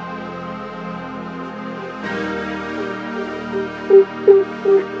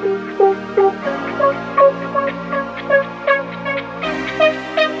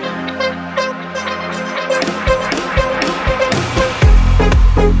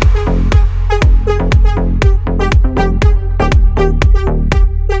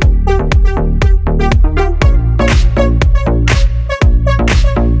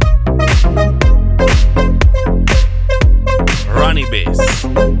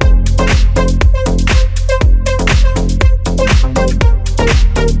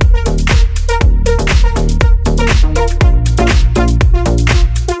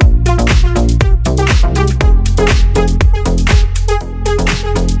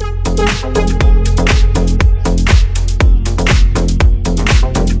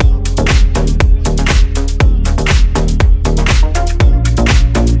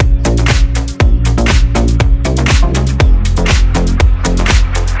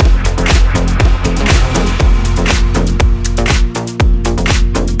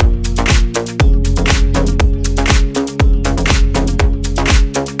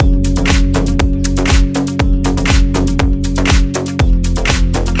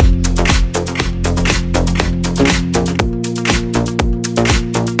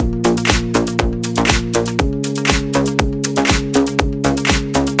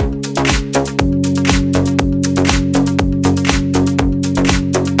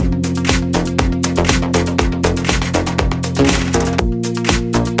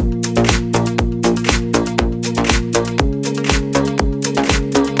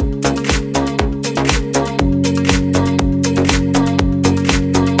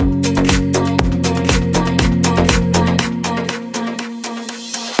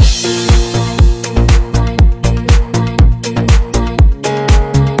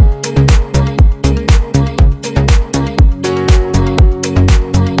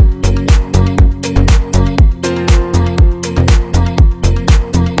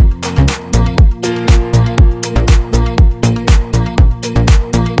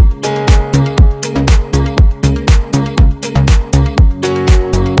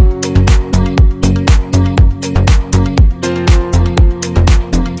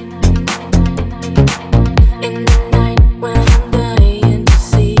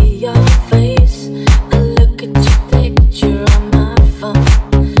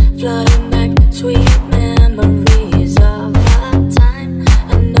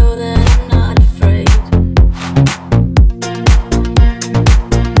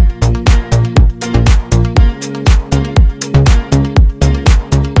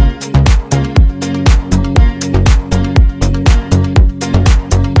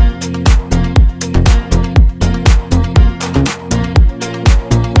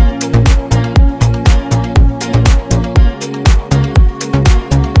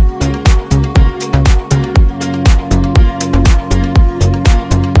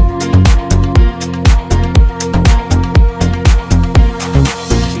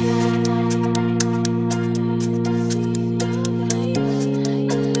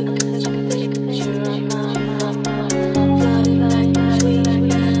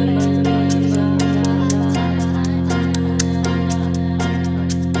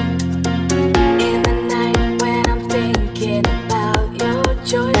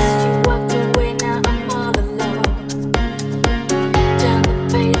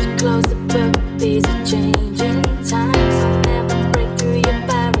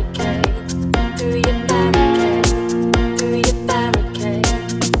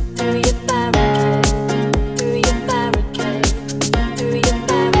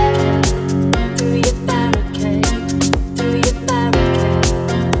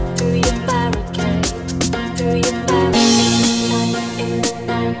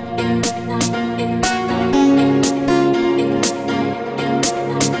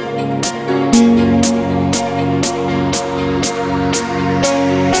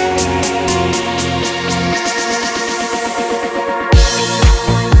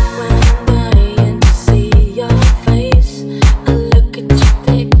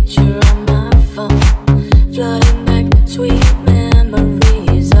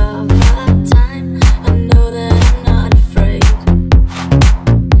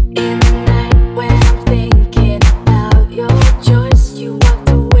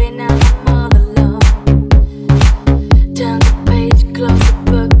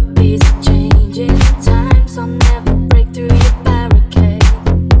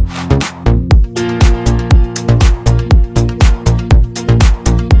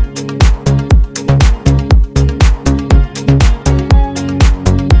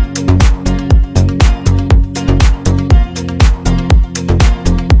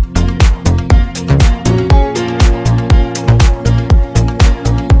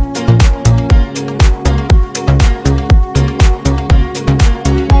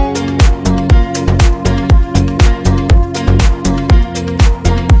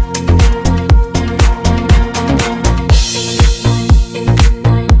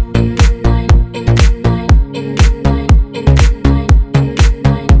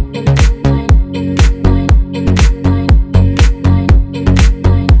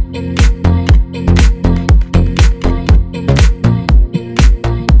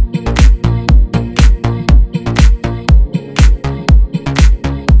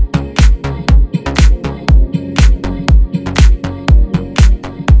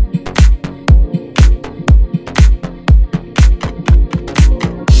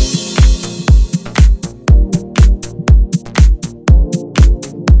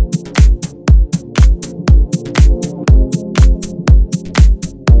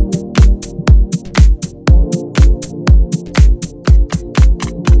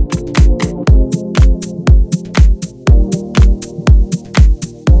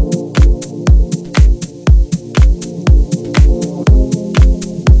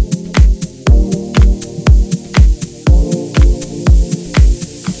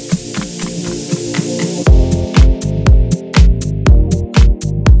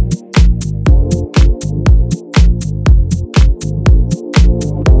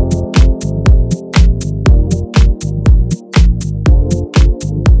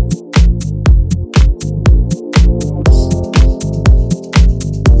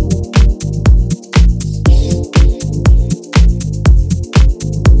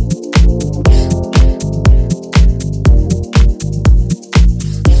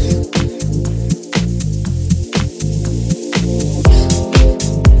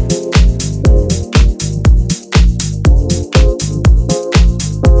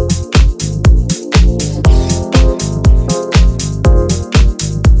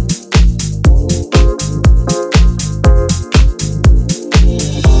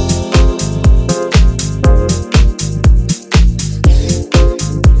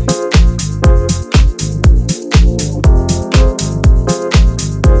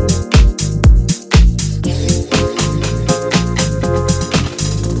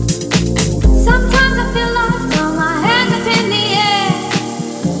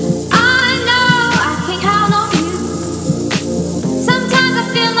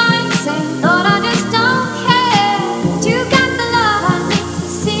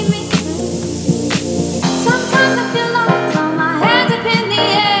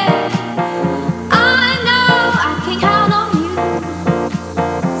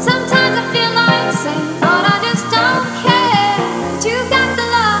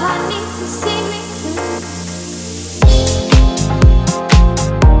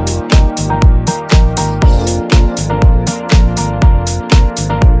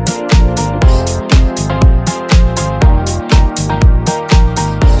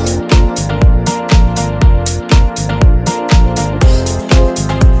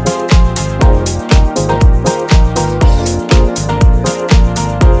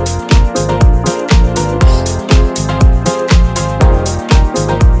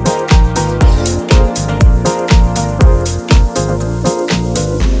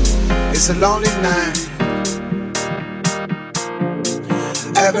 It's a lonely night.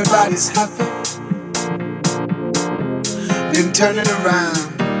 Everybody's happy. Been turning around,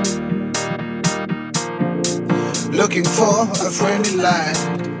 looking for a friendly light,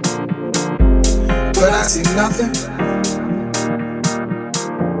 but I see nothing.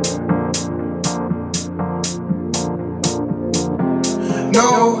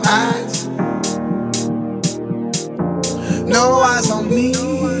 No eyes, no eyes on me.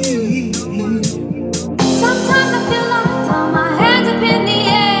 Sometimes I feel like throw my hands up in the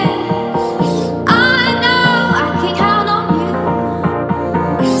air. I know I can count on you.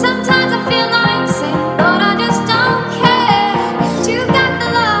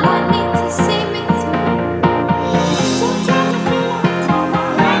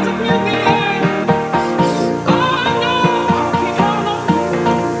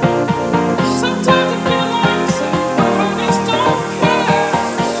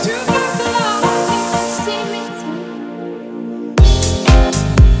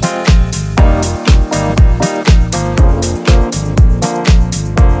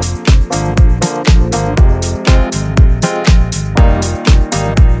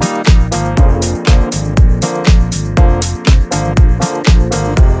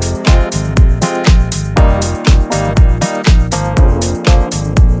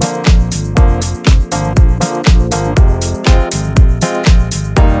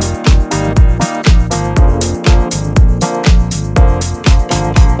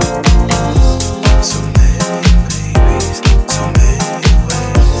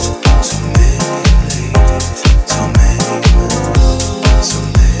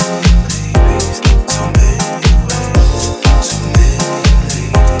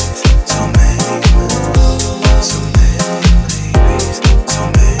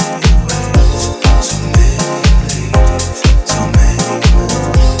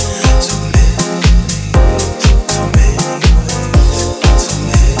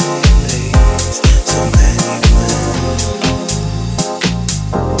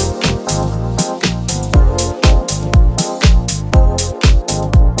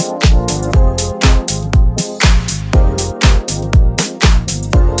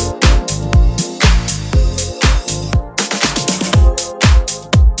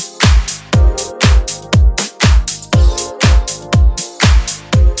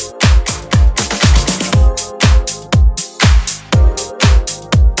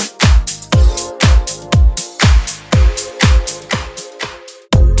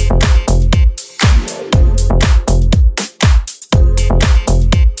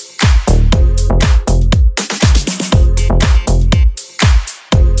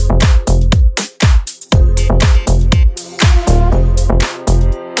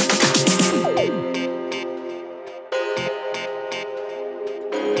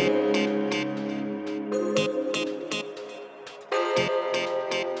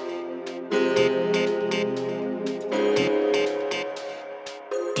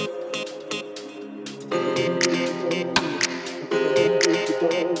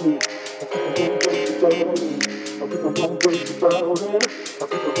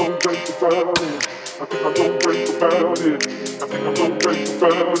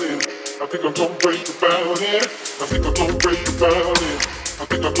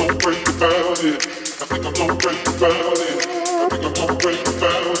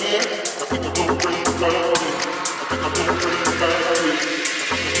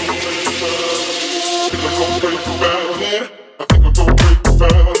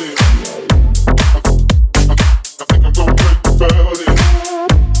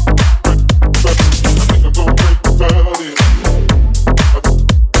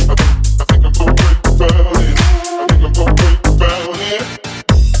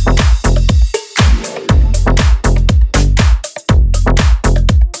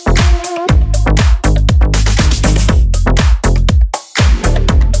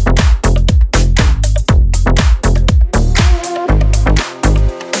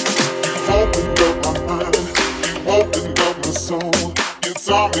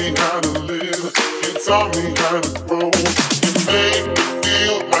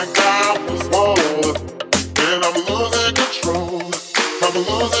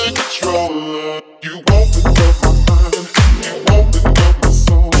 control.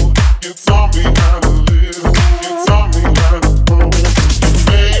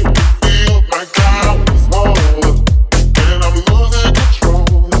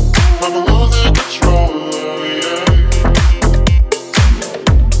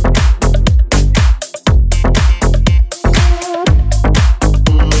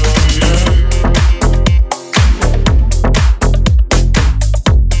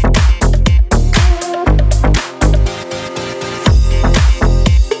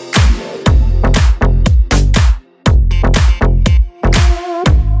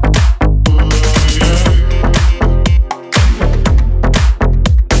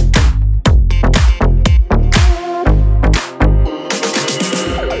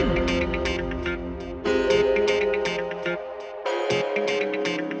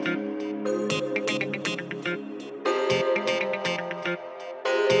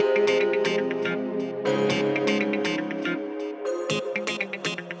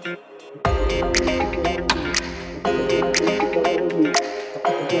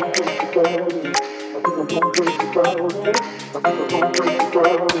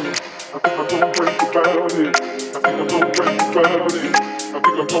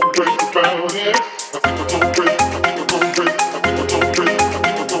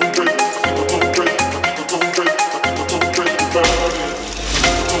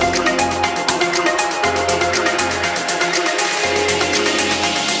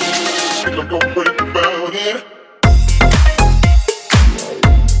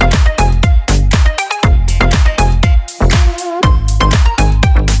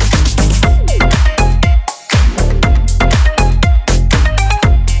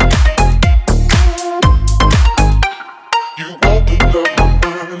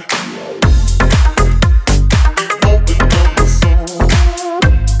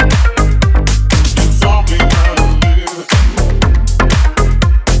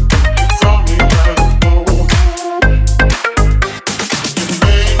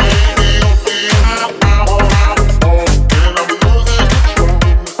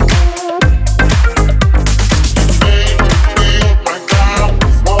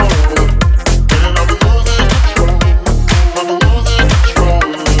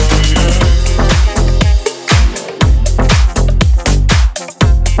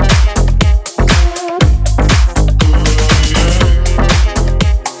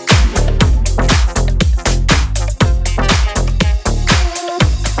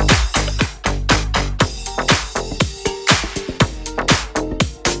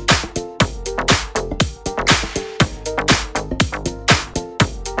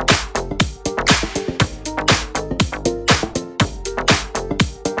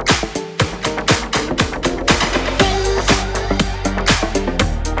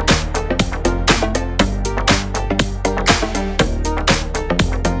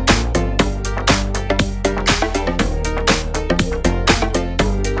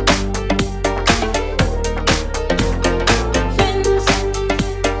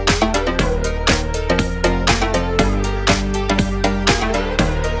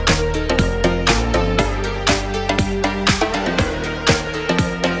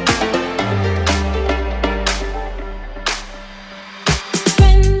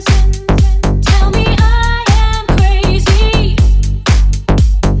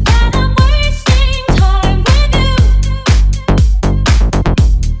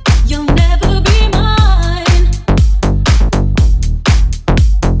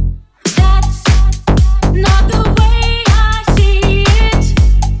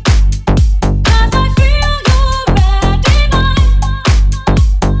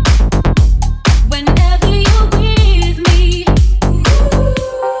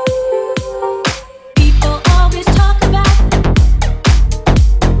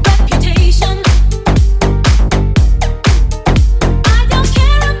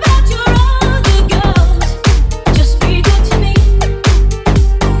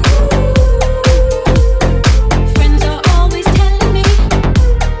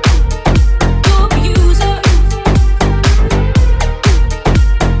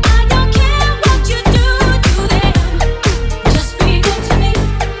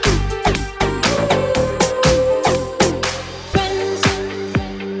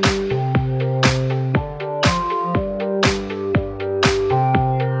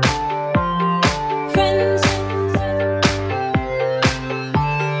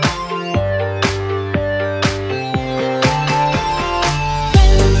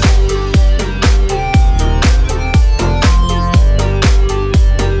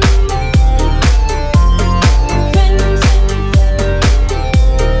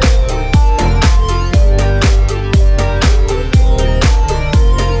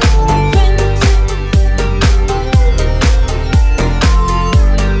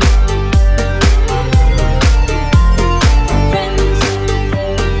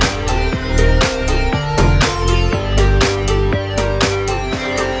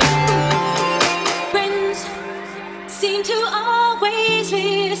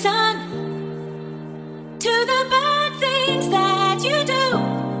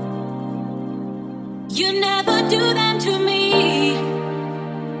 You never do them to me.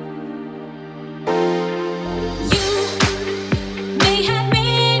 You may have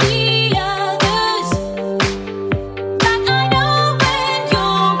many others, but I know when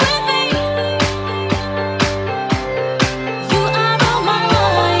you're with me, you are on my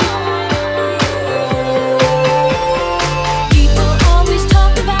mind. People always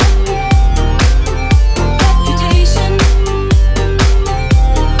talk about reputation.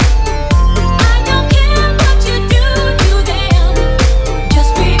 I don't care what you do to them,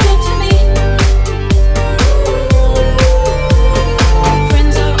 just be good to me.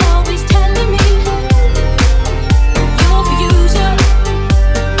 Friends are always telling me you're a user.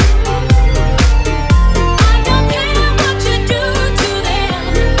 I don't care what you do to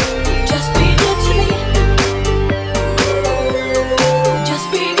them, just be good to me. Just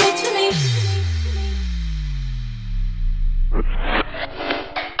be good to me.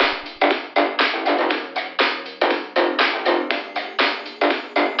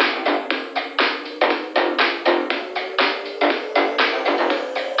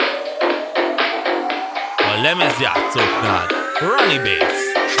 A lemezjátszóknál Rony-Bass.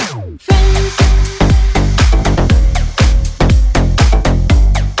 Friends,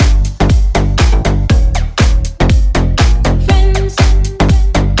 friends,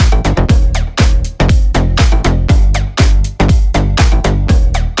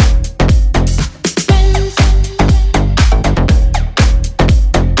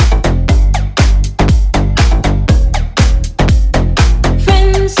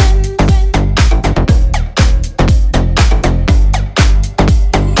 friends, friends.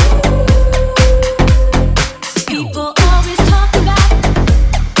 People always talk about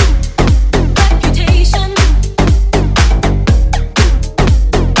reputation.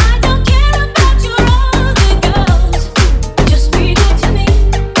 I don't care about your other girls, just be good to me.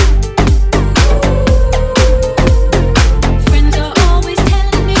 Friends are always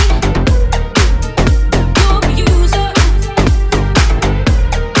telling me you're a user.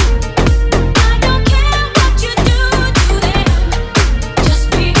 I don't care what you do to them, just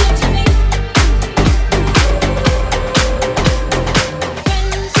be good to me.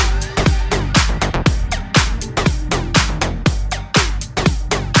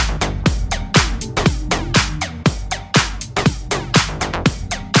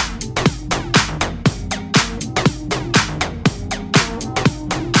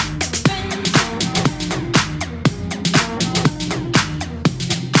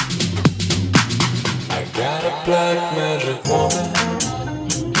 I got a black magic woman.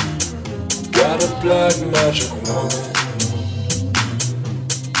 Got a black magic woman.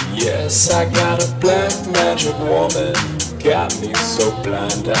 Yes, I got a black magic woman. Got me so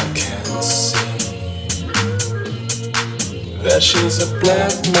blind I can't see that she's a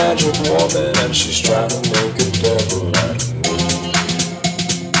black magic woman and she's trying to make a devil out of me.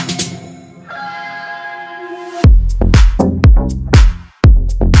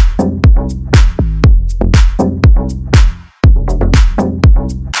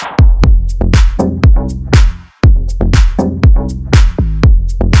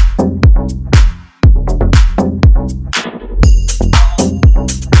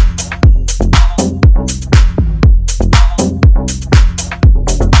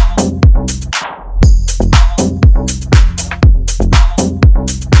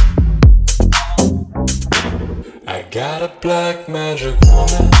 I got a black magic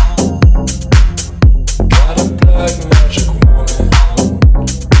woman. Got a black magic woman.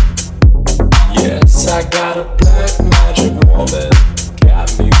 Yes, I got a black magic woman. Got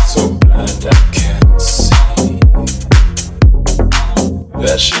me so blind I can't see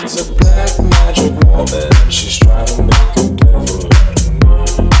that she's a black magic woman and she's trying to make a devil out of me.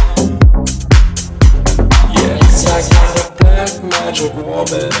 Yes, I got a black magic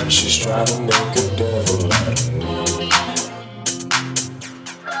woman and she's trying to make a devil out of me.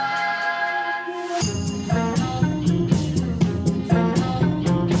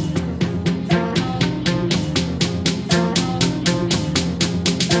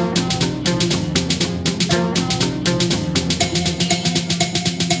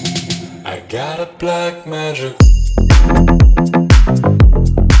 I got a black magic.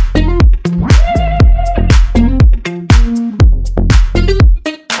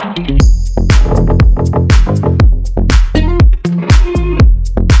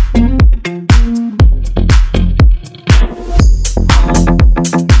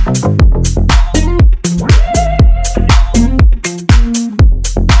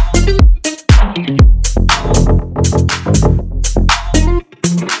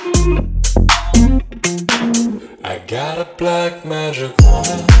 I got a black magic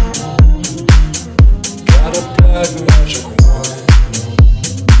woman. got a black magic woman.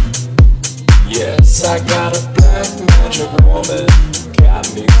 Yes, I got a black magic woman.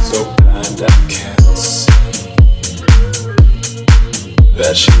 Got me so blind I can't see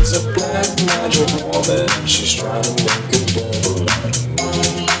that she's a black magic woman. She's trying to make a devil out of me.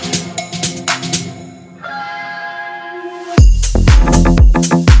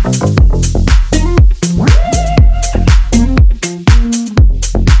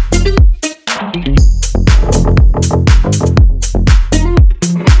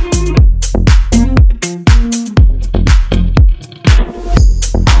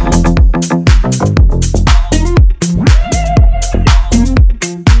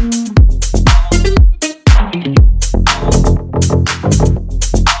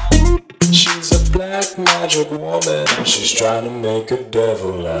 Magic woman, she's trying to make a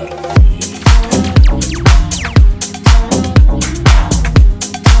devil out of me.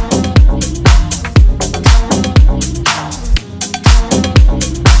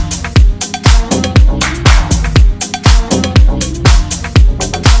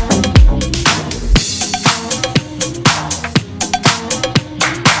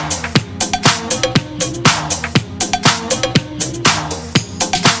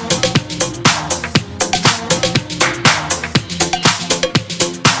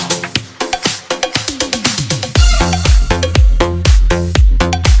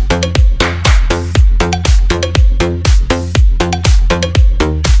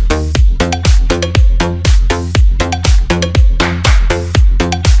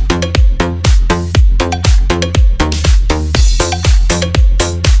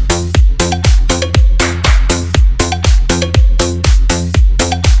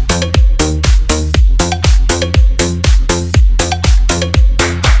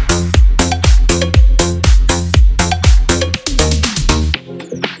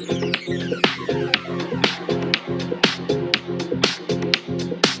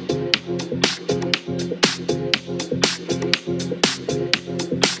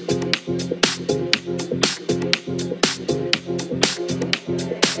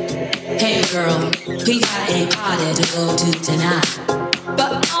 Girl, we got a party to go to tonight.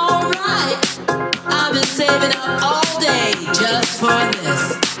 But alright, I've been saving up all day just for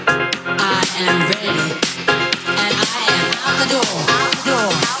this. I am ready, and I am out the door, out the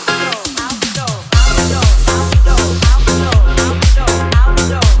door.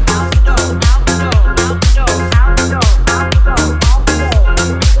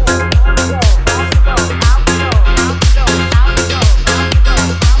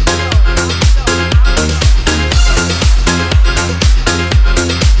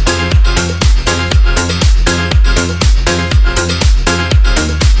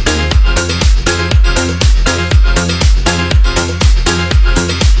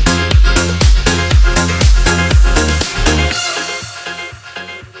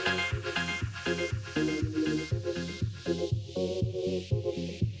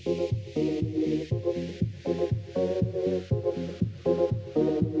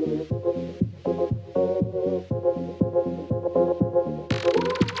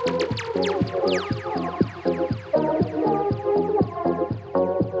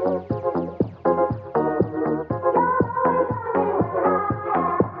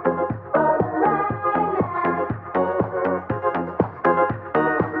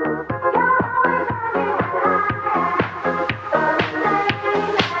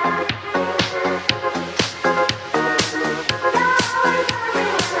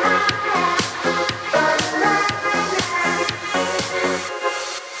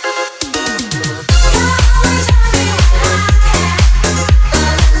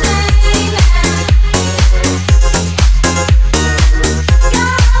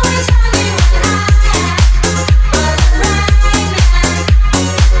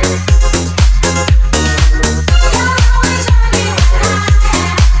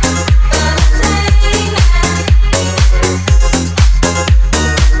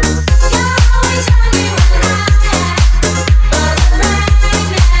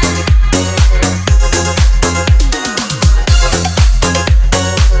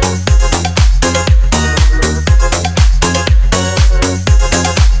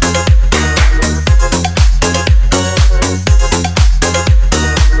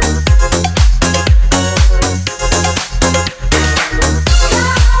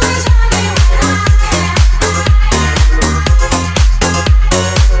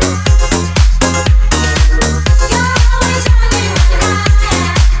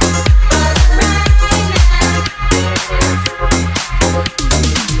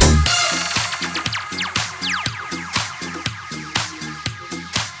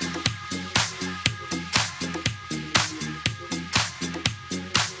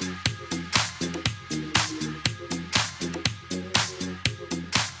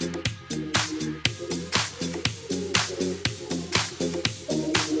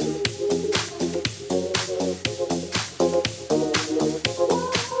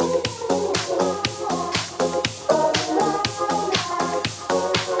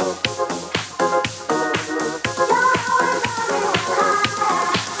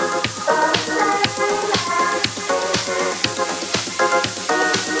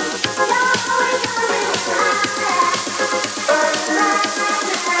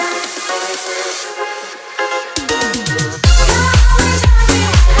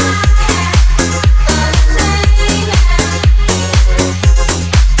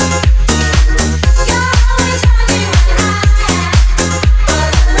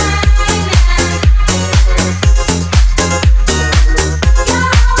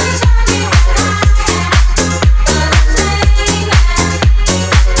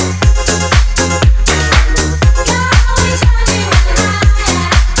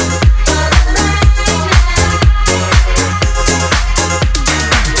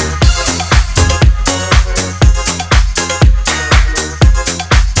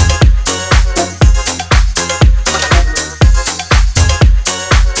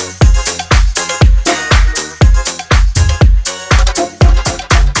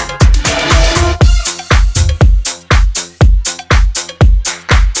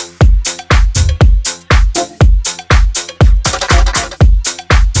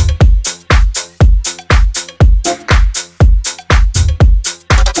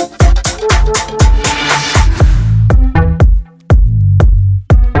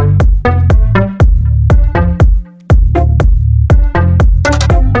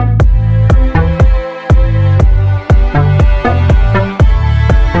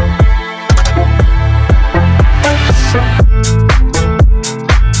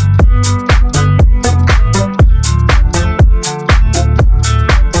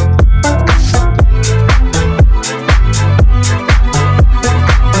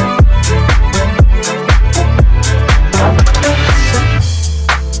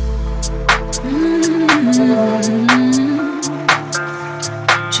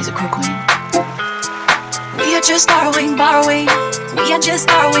 are just borrowing, borrowing. We are just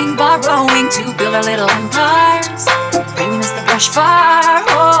borrowing, borrowing to build our little empires. Bringing us the brush fire.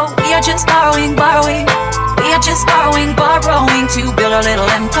 Oh, we are just borrowing, borrowing. We are just borrowing, borrowing to build our little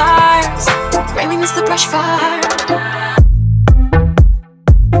empires. Bringing us the brush fire.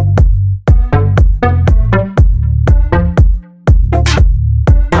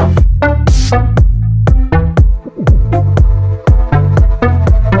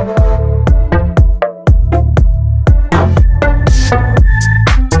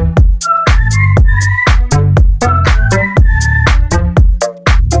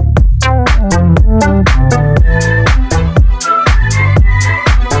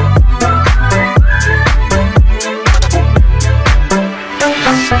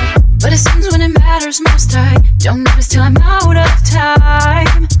 Don't notice till I'm out of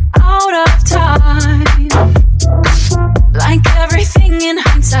time, out of time. Like everything in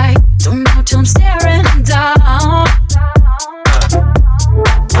hindsight, don't know till I'm staring down.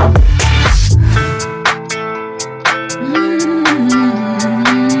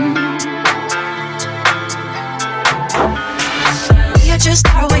 We are just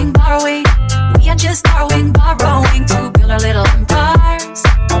borrowing, borrowing. We are just borrowing, borrowing to build our little empires.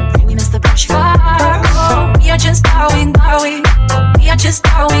 Bringing us the brush fire. We are just borrowing, borrowing. We are just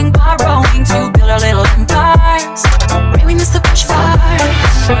borrowing, borrowing to build our little empires. Bringing us the brush fire.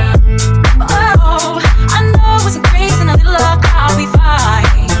 Oh, I know it's a grace and a little luck. I'll be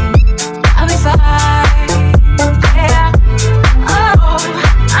fine. I'll be fine. Yeah. Oh,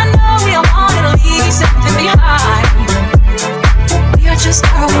 I know we all wanted to leave something behind. We are just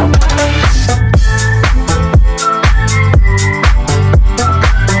borrowing, borrowing.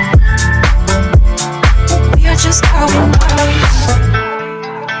 Just borrowing, borrowing.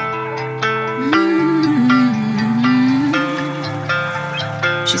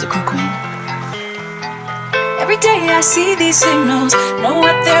 She's a cool queen. Every day I see these signals, know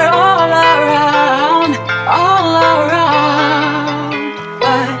what they're all around, all around.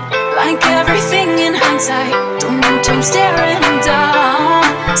 But like everything in hindsight, don't know till I'm staring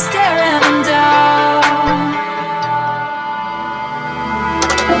down, staring down.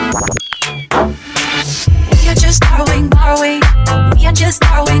 We are just borrowing, borrowing. We are just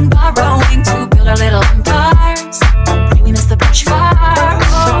borrowing, borrowing to build our little empires. Bringing us the brush fire.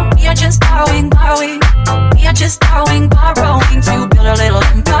 Oh, we are just borrowing, borrowing. We are just borrowing, borrowing to build our little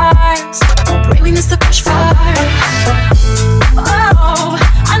empires. Bringing us the brush fire. Oh,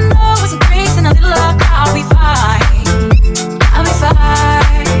 I know it's a grace and a little luck. I'll be fine. I'll be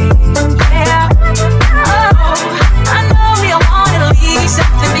fine. Yeah. Oh, I know we all wanted to leave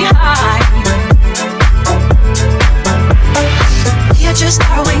something behind. We are just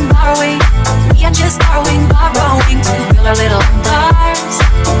borrowing, borrowing. We are just borrowing, borrowing to build our little empires.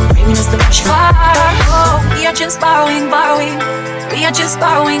 Bringing us the brush fire. Oh, we are just borrowing, borrowing. We are just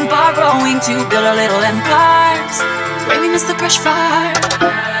borrowing, borrowing to build our little empires. Bringing us the brush fire.